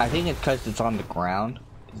 I think it's because it's on the ground.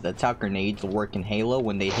 That's how grenades work in Halo.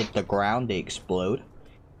 When they hit the ground, they explode.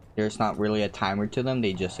 There's not really a timer to them,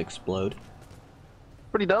 they just explode.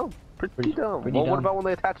 Pretty dumb. Pretty dumb. Well, what about when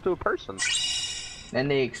they attach to a person? Then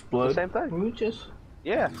they explode. The same thing.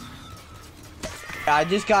 Yeah. I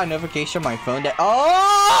just got a notification on my phone that—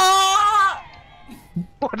 oh!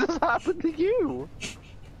 What just happened to you?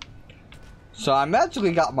 So I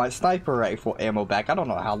magically got my sniper rifle ammo back. I don't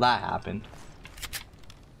know how that happened.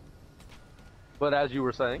 But as you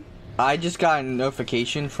were saying? I just got a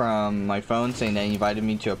notification from my phone saying they invited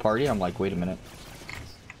me to a party. I'm like, wait a minute.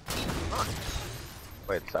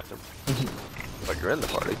 Wait a second. But you're in the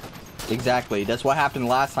party. Exactly. That's what happened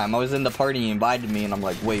last time. I was in the party, he invited me, and I'm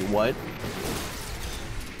like, wait, what?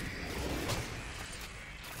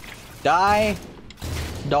 Die!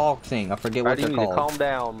 Dog thing. I forget what they're called. You need to calm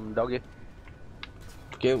down, doggy.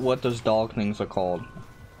 Forget what those dog things are called.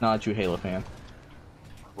 Not a true Halo fan.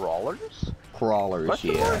 Crawlers? Crawlers, What's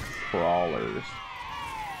yeah. Crawlers.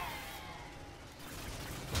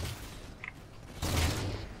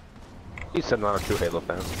 He said not a true Halo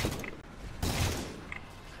fan.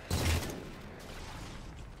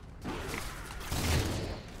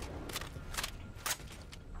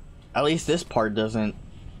 At least this part doesn't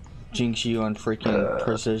jinx you on freaking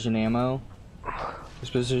precision ammo. There's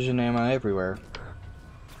precision ammo everywhere.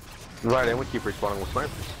 Right, and we keep respawning with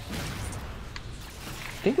snipers.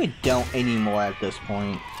 I think we don't anymore at this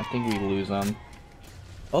point. I think we lose them.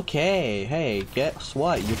 Okay, hey, guess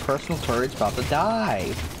what? Your personal turret's about to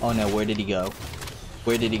die. Oh no, where did he go?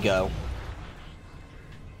 Where did he go?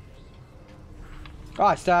 Oh,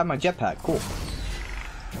 I still have my jetpack. Cool.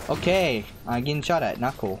 Okay, I'm getting shot at.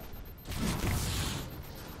 Not cool.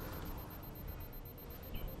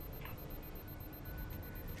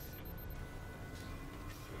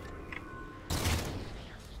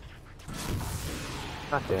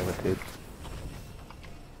 God damn it, dude.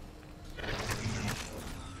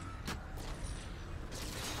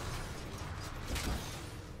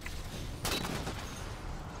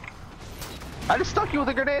 I just stuck you with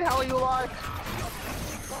a grenade, how are you alive?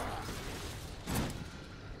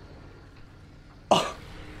 Oh.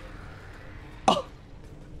 Oh.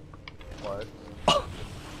 What? Oh.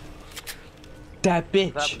 That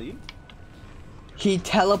bitch. He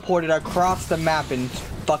teleported across the map and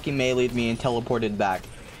fucking meleeed me and teleported back.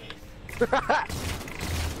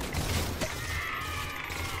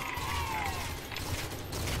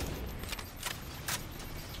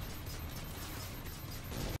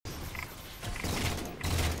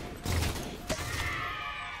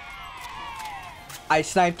 I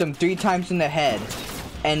sniped him 3 times in the head,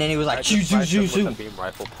 and then he was like, I shoo, just shoo, sniped shoo, him shoo. with a beam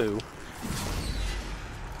rifle too.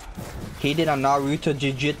 He did a Naruto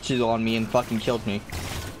Jiu-Jitsu on me and fucking killed me.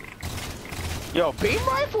 Yo, beam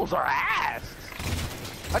rifles are ass!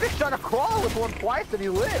 I just tried to crawl with one twice and he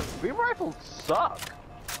lived. Beam rifles suck.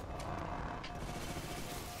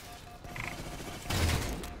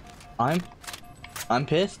 I'm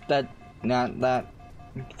pissed that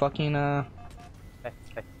fucking Hey.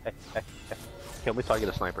 Kill me so I get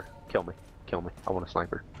a sniper. Kill me. Kill me. I want a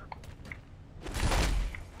sniper.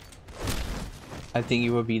 I think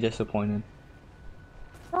you would be disappointed.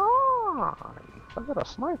 Oh, I got a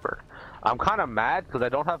sniper. I'm kind of mad because I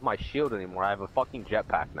don't have my shield anymore. I have a fucking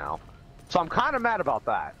jetpack now. So I'm kind of mad about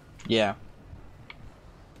that. Yeah.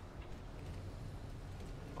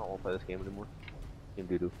 I won't play this game anymore. Game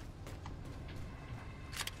doo-doo.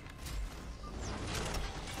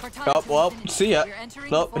 Oh, well, see ya.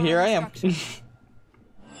 Well, here I am.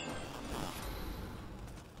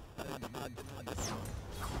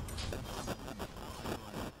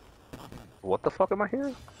 What the fuck am I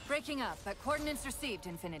hearing? Breaking up, but coordinates received,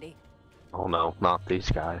 Infinity. Oh no, not these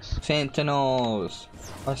guys. Sentinels,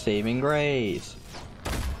 a saving grace.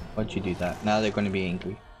 Why'd you do that? Now they're going to be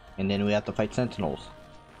angry. And then we have to fight Sentinels.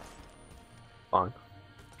 Fine.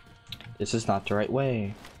 This is not the right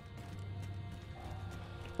way.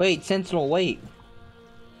 Wait, Sentinel, wait.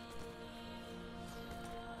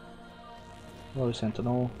 Hello,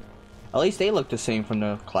 Sentinel. At least they look the same from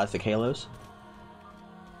the classic Halos.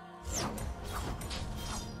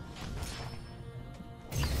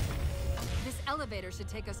 This elevator should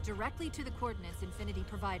take us directly to the coordinates Infinity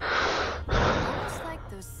provided. Looks like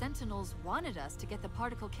those Sentinels wanted us to get the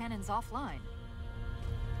particle cannons offline.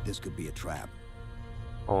 This could be a trap.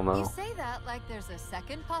 Oh no. You say that like there's a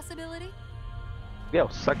second possibility? Yeah,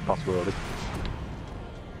 second possibility.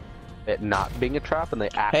 It not being a trap and they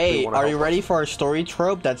actually Hey, wanna are you help ready for a story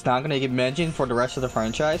trope that's not going to get mentioned for the rest of the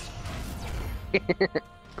franchise?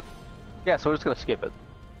 Yeah, so we're just gonna skip it.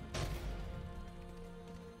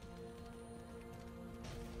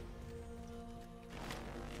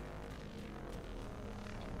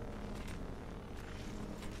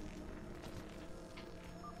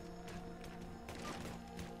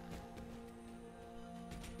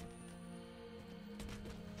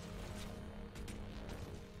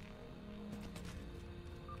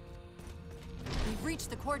 We've reached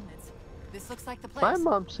the coordinates. This looks like the place.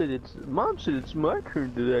 Mom said it's my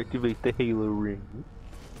turn to activate the Halo ring.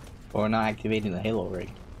 Or not activating the Halo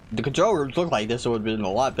ring. The control rooms look like this, so it would have been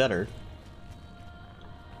a lot better.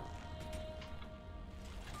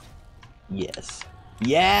 Yes.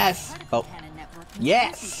 Yes! Oh.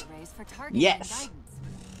 Yes! Yes!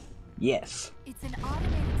 Yes. It's an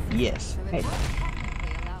automated system, Yes. so it Hey. won't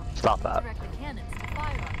technically allow Stop that. direct the cannons to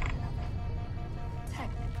fire on one another.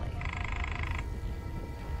 Technically.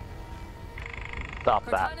 Stop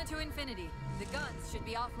that. Cortana to Infinity. The guns should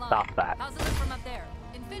be offline. Stop that. How's it look from up there?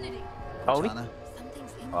 Infinity. Tony? Cortana?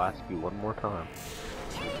 Something's in I'll ask you one more time.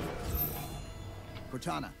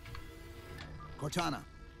 Cortana. Cortana.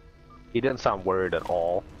 He didn't sound worried at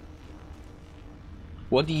all.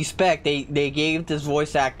 What do you expect? They gave this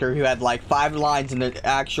voice actor who had like 5 lines in the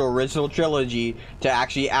actual original trilogy to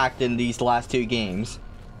actually act in these last 2 games.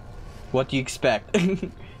 What do you expect?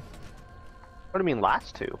 What do you mean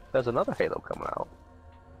last 2? There's another Halo coming out.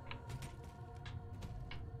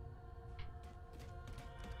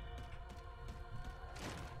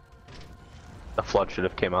 The Flood should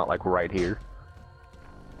have came out like right here.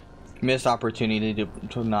 Missed opportunity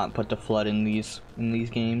to not put the Flood in these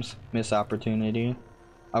games. Missed opportunity.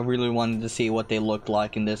 I really wanted to see what they looked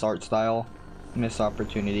like in this art style. Missed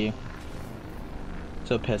opportunity.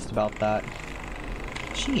 So pissed about that.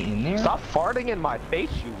 Is she in there? Stop farting in my face,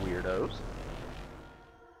 you weirdos.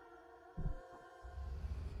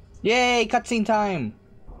 Yay, cutscene time!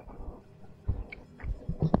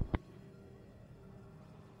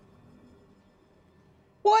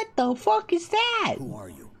 What the fuck is that? Who are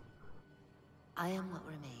you? I am what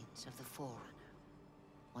remains of the Forerunner,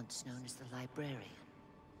 once known as the Librarian.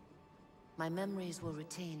 My memories were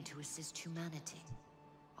retained to assist humanity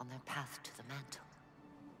on their path to the mantle.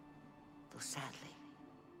 Though sadly,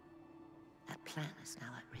 that plan is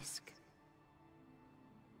now at risk.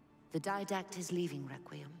 The Didact is leaving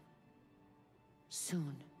Requiem.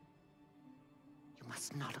 Soon. You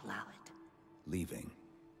must not allow it. Leaving.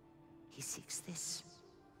 He seeks this.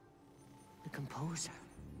 The Composer.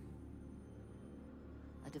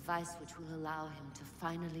 A device which will allow him to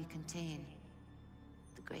finally contain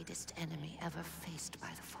the greatest enemy ever faced by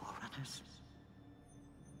the Forerunners.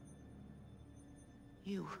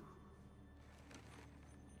 You.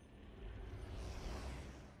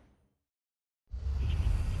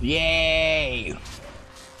 Yay!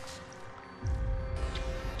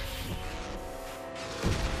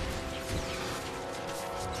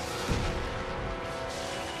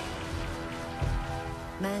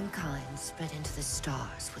 Mankind spread into the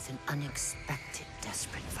stars with an unexpected,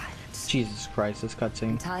 desperate violence. Jesus Christ, this cutscene.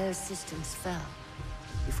 Entire systems fell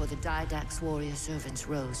before the Didact's warrior servants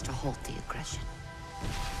rose to halt the aggression.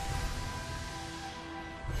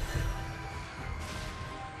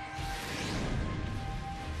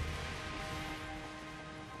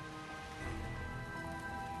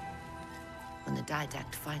 When the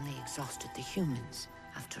Didact finally exhausted the humans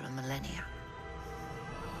after a millennia,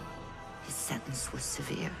 his sentence was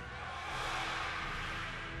severe.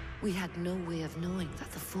 We had no way of knowing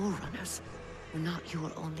that the Forerunners were not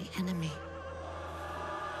your only enemy.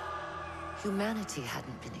 Humanity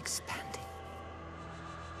hadn't been expanding.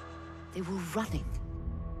 They were running.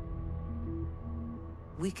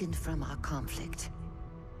 Weakened from our conflict,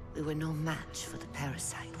 we were no match for the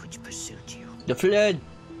parasite which pursued you. The Flood!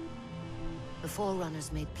 The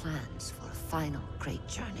Forerunners made plans for a final great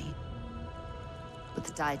journey. But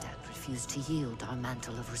the Didact refused to yield our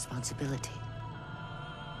mantle of responsibility.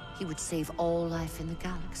 He would save all life in the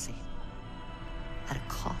galaxy, at a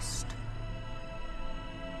cost.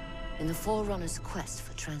 In the Forerunners' quest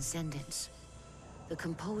for transcendence, the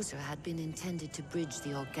Composer had been intended to bridge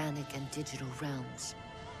the organic and digital realms.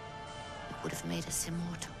 It would have made us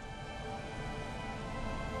immortal.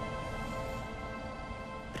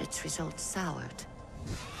 But its results soured.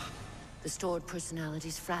 The stored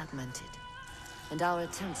personalities fragmented, and our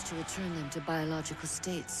attempts to return them to biological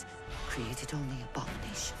states created only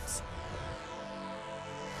abominations.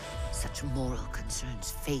 Such moral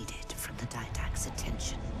concerns faded from the Didact's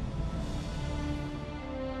attention.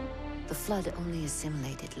 The Flood only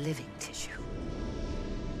assimilated living tissue.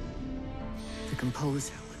 The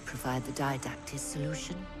Composer would provide the Didact his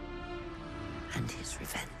solution and his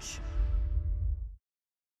revenge.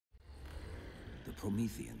 The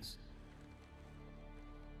Prometheans.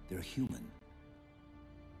 They're human.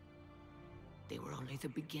 They were only the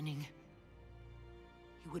beginning.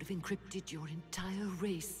 He would have encrypted your entire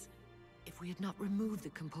race if we had not removed the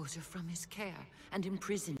Composer from his care and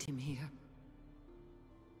imprisoned him here.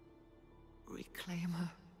 Reclaimer.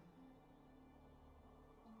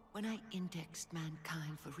 When I indexed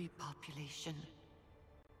mankind for repopulation,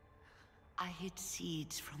 I hid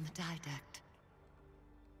seeds from the Didact.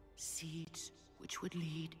 Seeds which would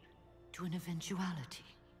lead to an eventuality.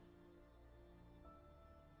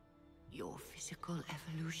 Your physical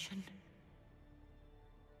evolution,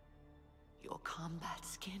 your combat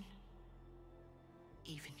skin,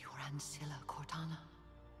 even your ancilla Cortana.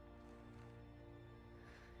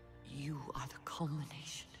 You are the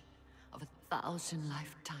culmination of 1,000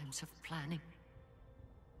 lifetimes of planning.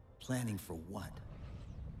 Planning for what?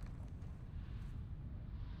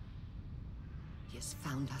 He has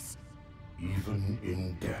found us. Even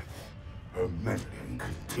in death, her meddling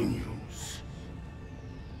continues.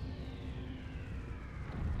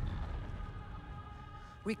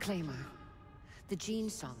 Reclaimer. The gene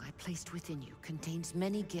song I placed within you contains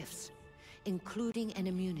many gifts, including an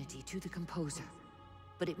immunity to the Composer.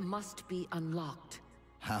 But it must be unlocked.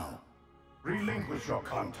 How? Relinquish your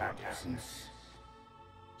contact essence.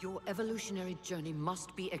 Your evolutionary journey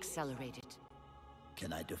must be accelerated.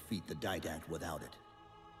 Can I defeat the Didact without it?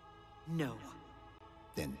 No.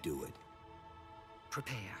 Then do it.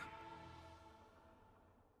 Prepare.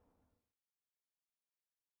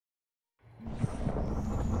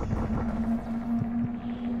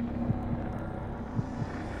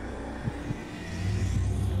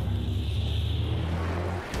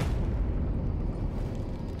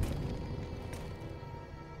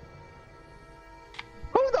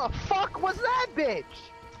 Who the fuck was that bitch?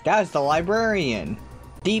 Guys, the librarian.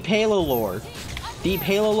 Deep Halo lore. Deep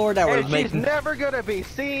Halo lore that would And make. she's never gonna be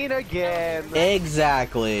seen again.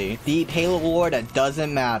 Exactly. Deep Halo lore that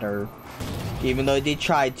doesn't matter. Even though they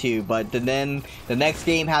tried to, but then the next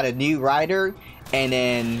game had a new writer, and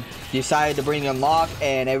then decided to bring Unlock,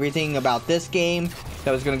 and everything about this game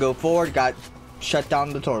that was gonna go forward got shut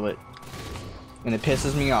down the toilet. And it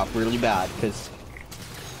pisses me off really bad, because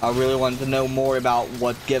I really wanted to know more about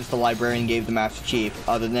what gifts the librarian gave the Master Chief,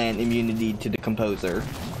 other than immunity to the Composer.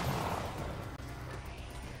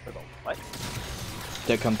 What?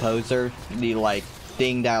 The Composer, the like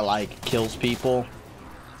thing that like kills people,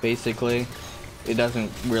 basically. It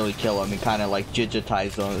doesn't really kill them, it kind of like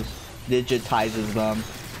digitizes them.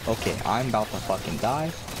 Okay, I'm about to fucking die.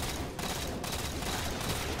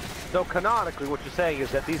 So canonically, what you're saying is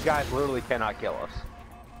that these guys literally cannot kill us.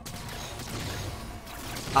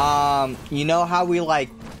 You know how we like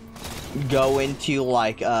go into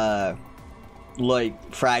like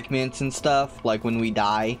fragments and stuff. Like when we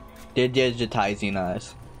die, they're digitizing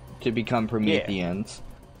us to become Prometheans.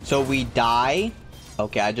 So we die.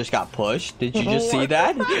 Okay, I just got pushed. Did you just see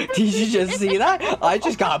that? Did you just see that? I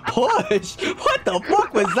just got pushed. What the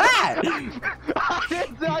fuck was that?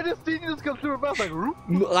 I just seen you just come through her mouth like.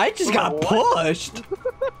 I just got pushed.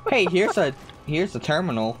 Hey, here's a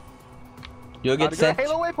terminal. You'll get sent.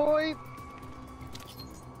 Halo waypoint.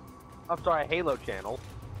 I'm sorry, Halo channel.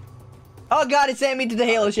 Oh god, it sent me to the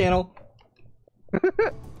Halo channel.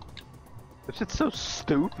 This shit's so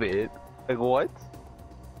stupid. Like what?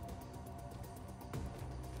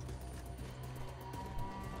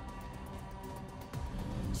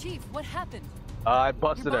 Chief, what happened? I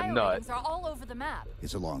busted Your a nut. bioreadings are all over the map.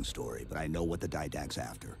 It's a long story, but I know what the Didact's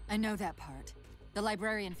after. I know that part. The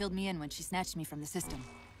librarian filled me in when she snatched me from the system.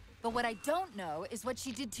 But what I don't know is what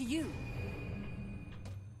she did to you.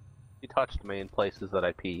 She touched me in places that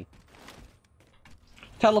I pee.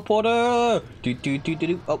 Teleporter! Do do do do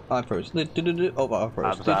do. Oh, I'm first. Do do do. Oh, I'm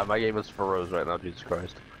first. I'm sorry, my game is froze right now. Jesus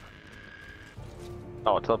Christ.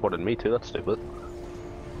 Oh, it teleported me too. That's stupid.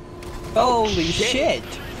 Holy shit!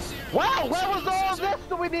 Wow, where was all this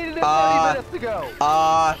that we needed in 30 minutes ago?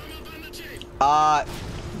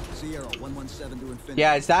 Sierra 117 to infinity.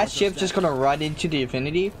 Yeah, is that ship just gonna run into the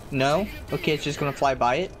Infinity? No? Okay, it's just gonna fly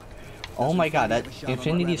by it? Oh my god, that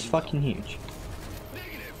Infinity is fucking huge.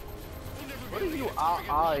 What are you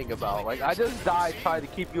eyeing about? Like, I just died trying to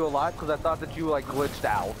keep you alive because I thought that you, like, glitched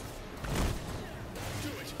out.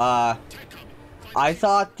 I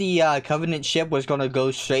thought the Covenant ship was gonna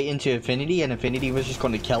go straight into Infinity and Infinity was just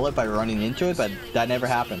gonna kill it by running into it, but that never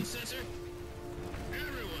happened.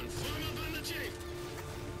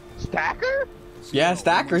 Stacker? Yeah,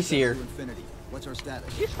 Stacker's here. What's our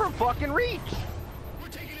status? He's from fucking Reach. We're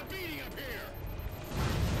taking a beating up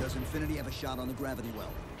here. Does Infinity have a shot on the gravity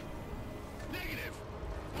well? Negative.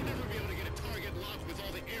 We'll never be able to get a target locked with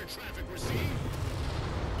all the air traffic we're seeing.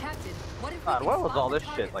 Captain, what if we God, can what was spot all the this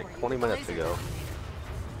target shit like for you 20 with the minutes laser ago? gun?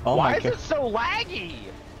 Oh Why my is god. it so laggy?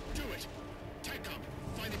 Do it. TechCom,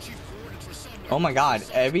 find the chief coordinates for somewhere. Oh my god,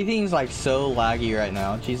 everything's like so laggy right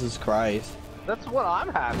now. Jesus Christ. That's what I'm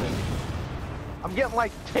having. I'm getting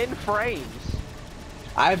like 10 frames.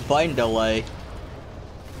 I have button delay.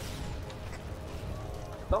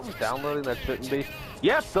 Something's downloading that shouldn't be.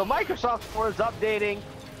 Yep, the Microsoft Store is updating.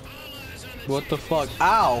 What the fuck?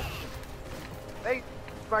 Ow! Hey,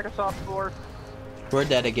 Microsoft Store. We're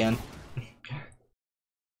dead again.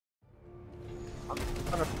 I'm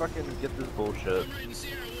gonna fucking get this bullshit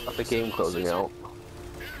of the game closing out.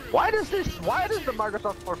 Why does the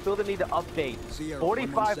Microsoft Store feel the need to update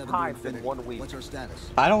 45 times in 1 week? What's our status?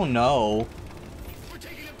 I don't know. We're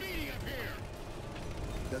taking a beating up here.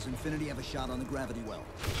 Does Infinity have a shot on the gravity well?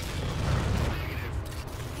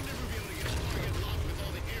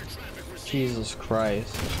 Jesus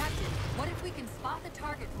Christ. Captain, what if we can spot the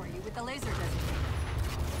target for you with the laser designator?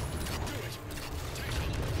 Do it.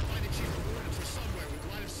 TechCom, find the chief coordinates for somewhere with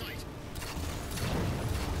line of sight.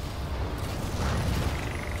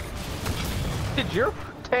 Did your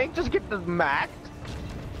tank just get this maxed?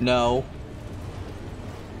 No.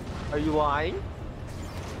 Are you lying?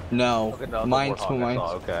 No. Okay, no, Mine's the Warthog, I mine.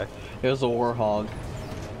 saw, okay. It was a Warhog.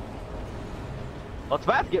 Let's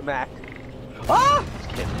about to get maxed. Ah! Just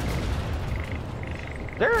kidding.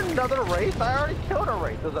 Is there another race? I already killed a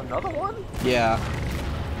race. There's another one? Yeah.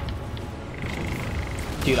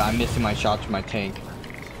 Dude, I'm missing my shots from my tank.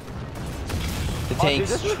 The Dude, tank's...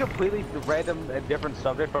 this is a completely random and different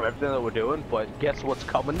subject from everything that we're doing, but guess what's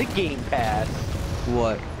coming to Game Pass?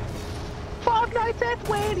 What? Five Nights at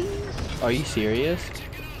Freddy's! Are you serious?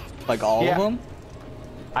 Like all Yeah. of them?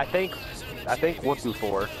 I think 1 through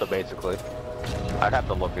 4, so basically. I'd have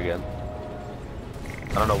to look again.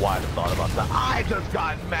 I don't know why I just thought about that. I just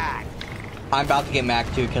got Mac! I'm about to get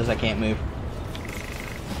Mac too because I can't move.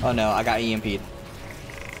 Oh no, I got EMP'd.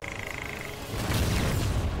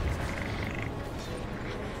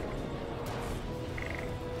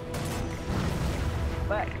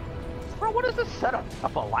 Mac. Bro, what is this setup?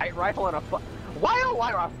 Up a light rifle and a Why a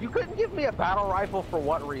light rifle? You couldn't give me a battle rifle for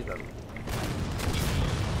what reason?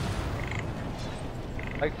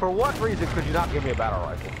 Like, for what reason could you not give me a battle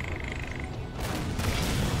rifle?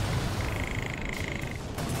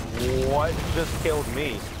 What just killed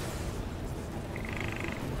me?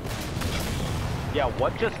 Yeah,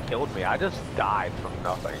 what just killed me? I just died from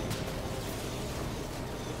nothing.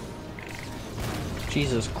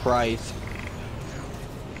 Jesus Christ.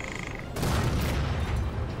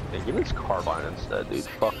 Yeah, give me this carbine instead, dude.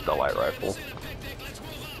 Fuck the light rifle.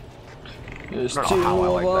 There's I two don't know how I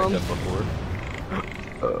of like that them. gun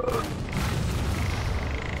before.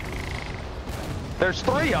 There's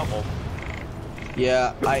 3 of them.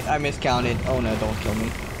 Yeah, I miscounted. Oh no, don't kill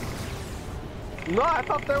me. No, I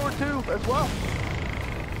thought there were 2 as well.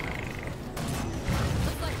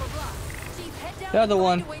 Looks like we're blocked. Chief, head down The other and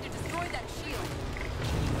one. find a way to destroy that shield.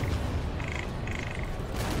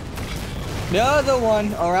 The other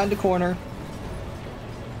one around the corner.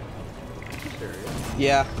 Are you serious?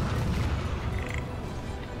 Yeah.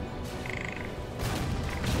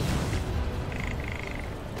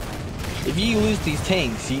 If you lose these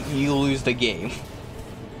tanks, you lose the game.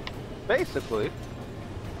 Basically.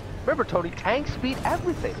 Remember, Tony, tanks beat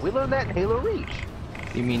everything. We learned that in Halo Reach.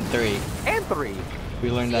 You mean 3? And 3.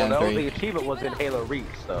 We learned that Well, no, in 3. the achievement was in Halo Reach,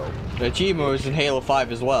 so. The achievement was in Halo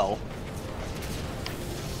 5 as well.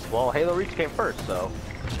 Well, Halo Reach came first, so.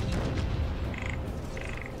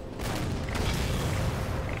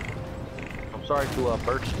 I'm sorry to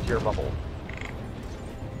burst your bubble.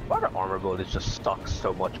 Why do armor buildings just suck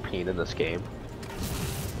so much peen in this game?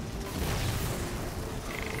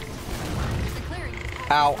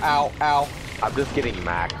 Ow, ow, ow. I'm just getting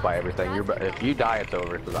maxed by everything. If you die, it's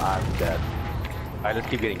over, because I'm dead. I just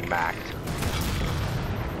keep getting maxed.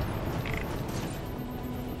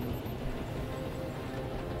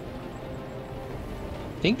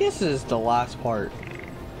 I think this is the last part.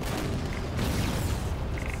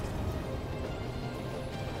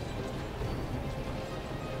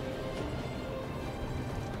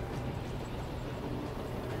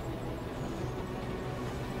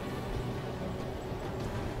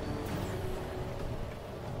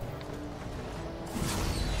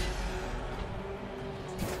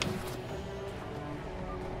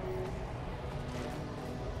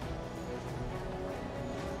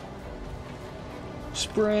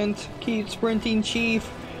 Sprint, keep sprinting, Chief.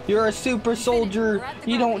 You're a super soldier.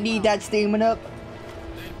 You don't need that stamina. Then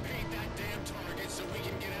paint that damn target so we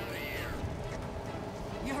can get out of here.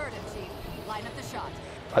 You heard him, Chief. Line up the shot.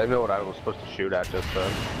 I didn't know what I was supposed to shoot at just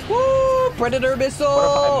then. Woo! Predator missile. What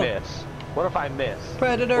if I miss? What if I miss?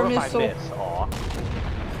 Predator what missile. If I miss?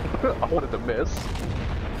 Aw. I wanted to miss.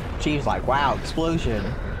 Chief's like, wow, explosion.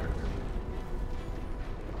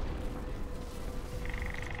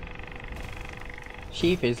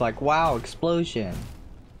 Chief is like, wow, explosion.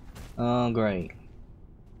 Oh, great.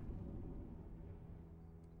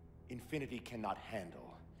 Infinity cannot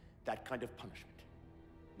handle that kind of punishment.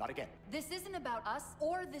 Not again. This isn't about us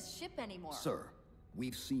or this ship anymore. Sir,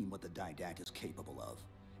 we've seen what the Didact is capable of.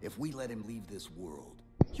 If we let him leave this world,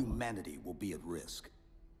 humanity will be at risk.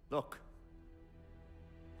 Look,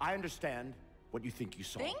 I understand what you think you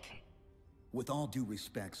saw. Think? With all due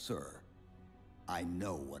respect, sir, I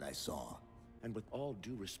know what I saw. And with all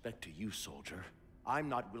due respect to you, soldier, I'm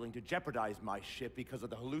not willing to jeopardize my ship because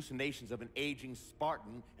of the hallucinations of an aging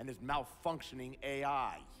Spartan and his malfunctioning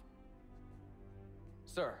AI.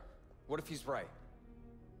 Sir, what if he's right?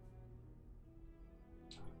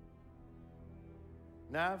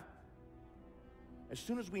 Nav, as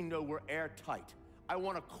soon as we know we're airtight, I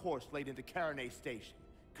want a course laid into Caranay Station.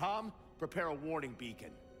 Com, prepare a warning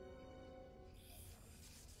beacon.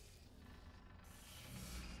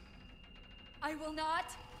 I will not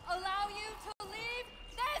allow you to leave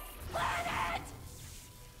this planet!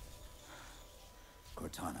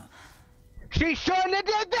 Cortana. She shouldn't have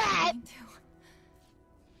did that!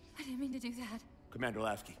 I didn't mean to do that. Commander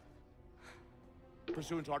Lasky,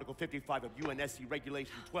 pursuant to Article 55 of UNSC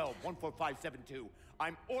Regulation 12-14572,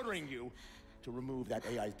 I'm ordering you to remove that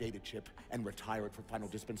AI's data chip and retire it for final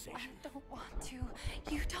dispensation. I don't want to.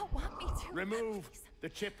 You don't want me to. Remove the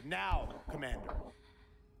chip now, Commander.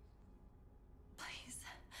 Please.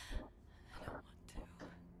 I don't want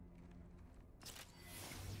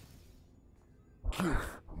to.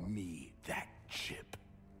 Give me that chip.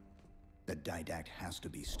 The Didact has to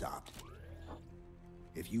be stopped.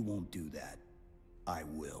 If you won't do that, I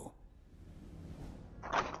will.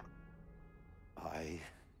 I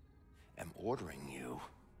am ordering you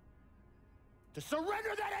to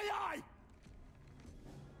surrender that AI!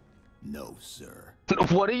 No, sir.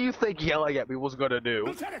 What do you think yelling at me was gonna do?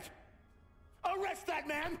 Lieutenant! Arrest that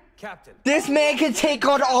man! Captain. This man can take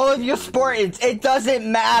on all of your Spartans. It doesn't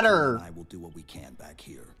matter. I will do what we can back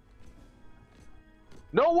here.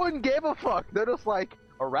 No one gave a fuck. They're just like,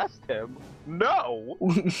 arrest him. No!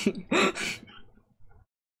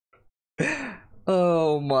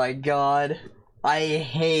 Oh my god. I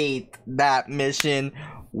hate that mission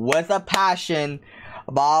with a passion.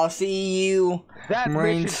 But I'll see you, That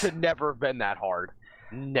Marines. mission should never have been that hard.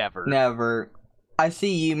 Never. Never. I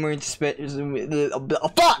see you, Marines.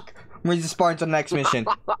 Fuck! Marines and Spartans on the next mission.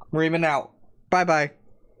 Marineman out. Bye bye.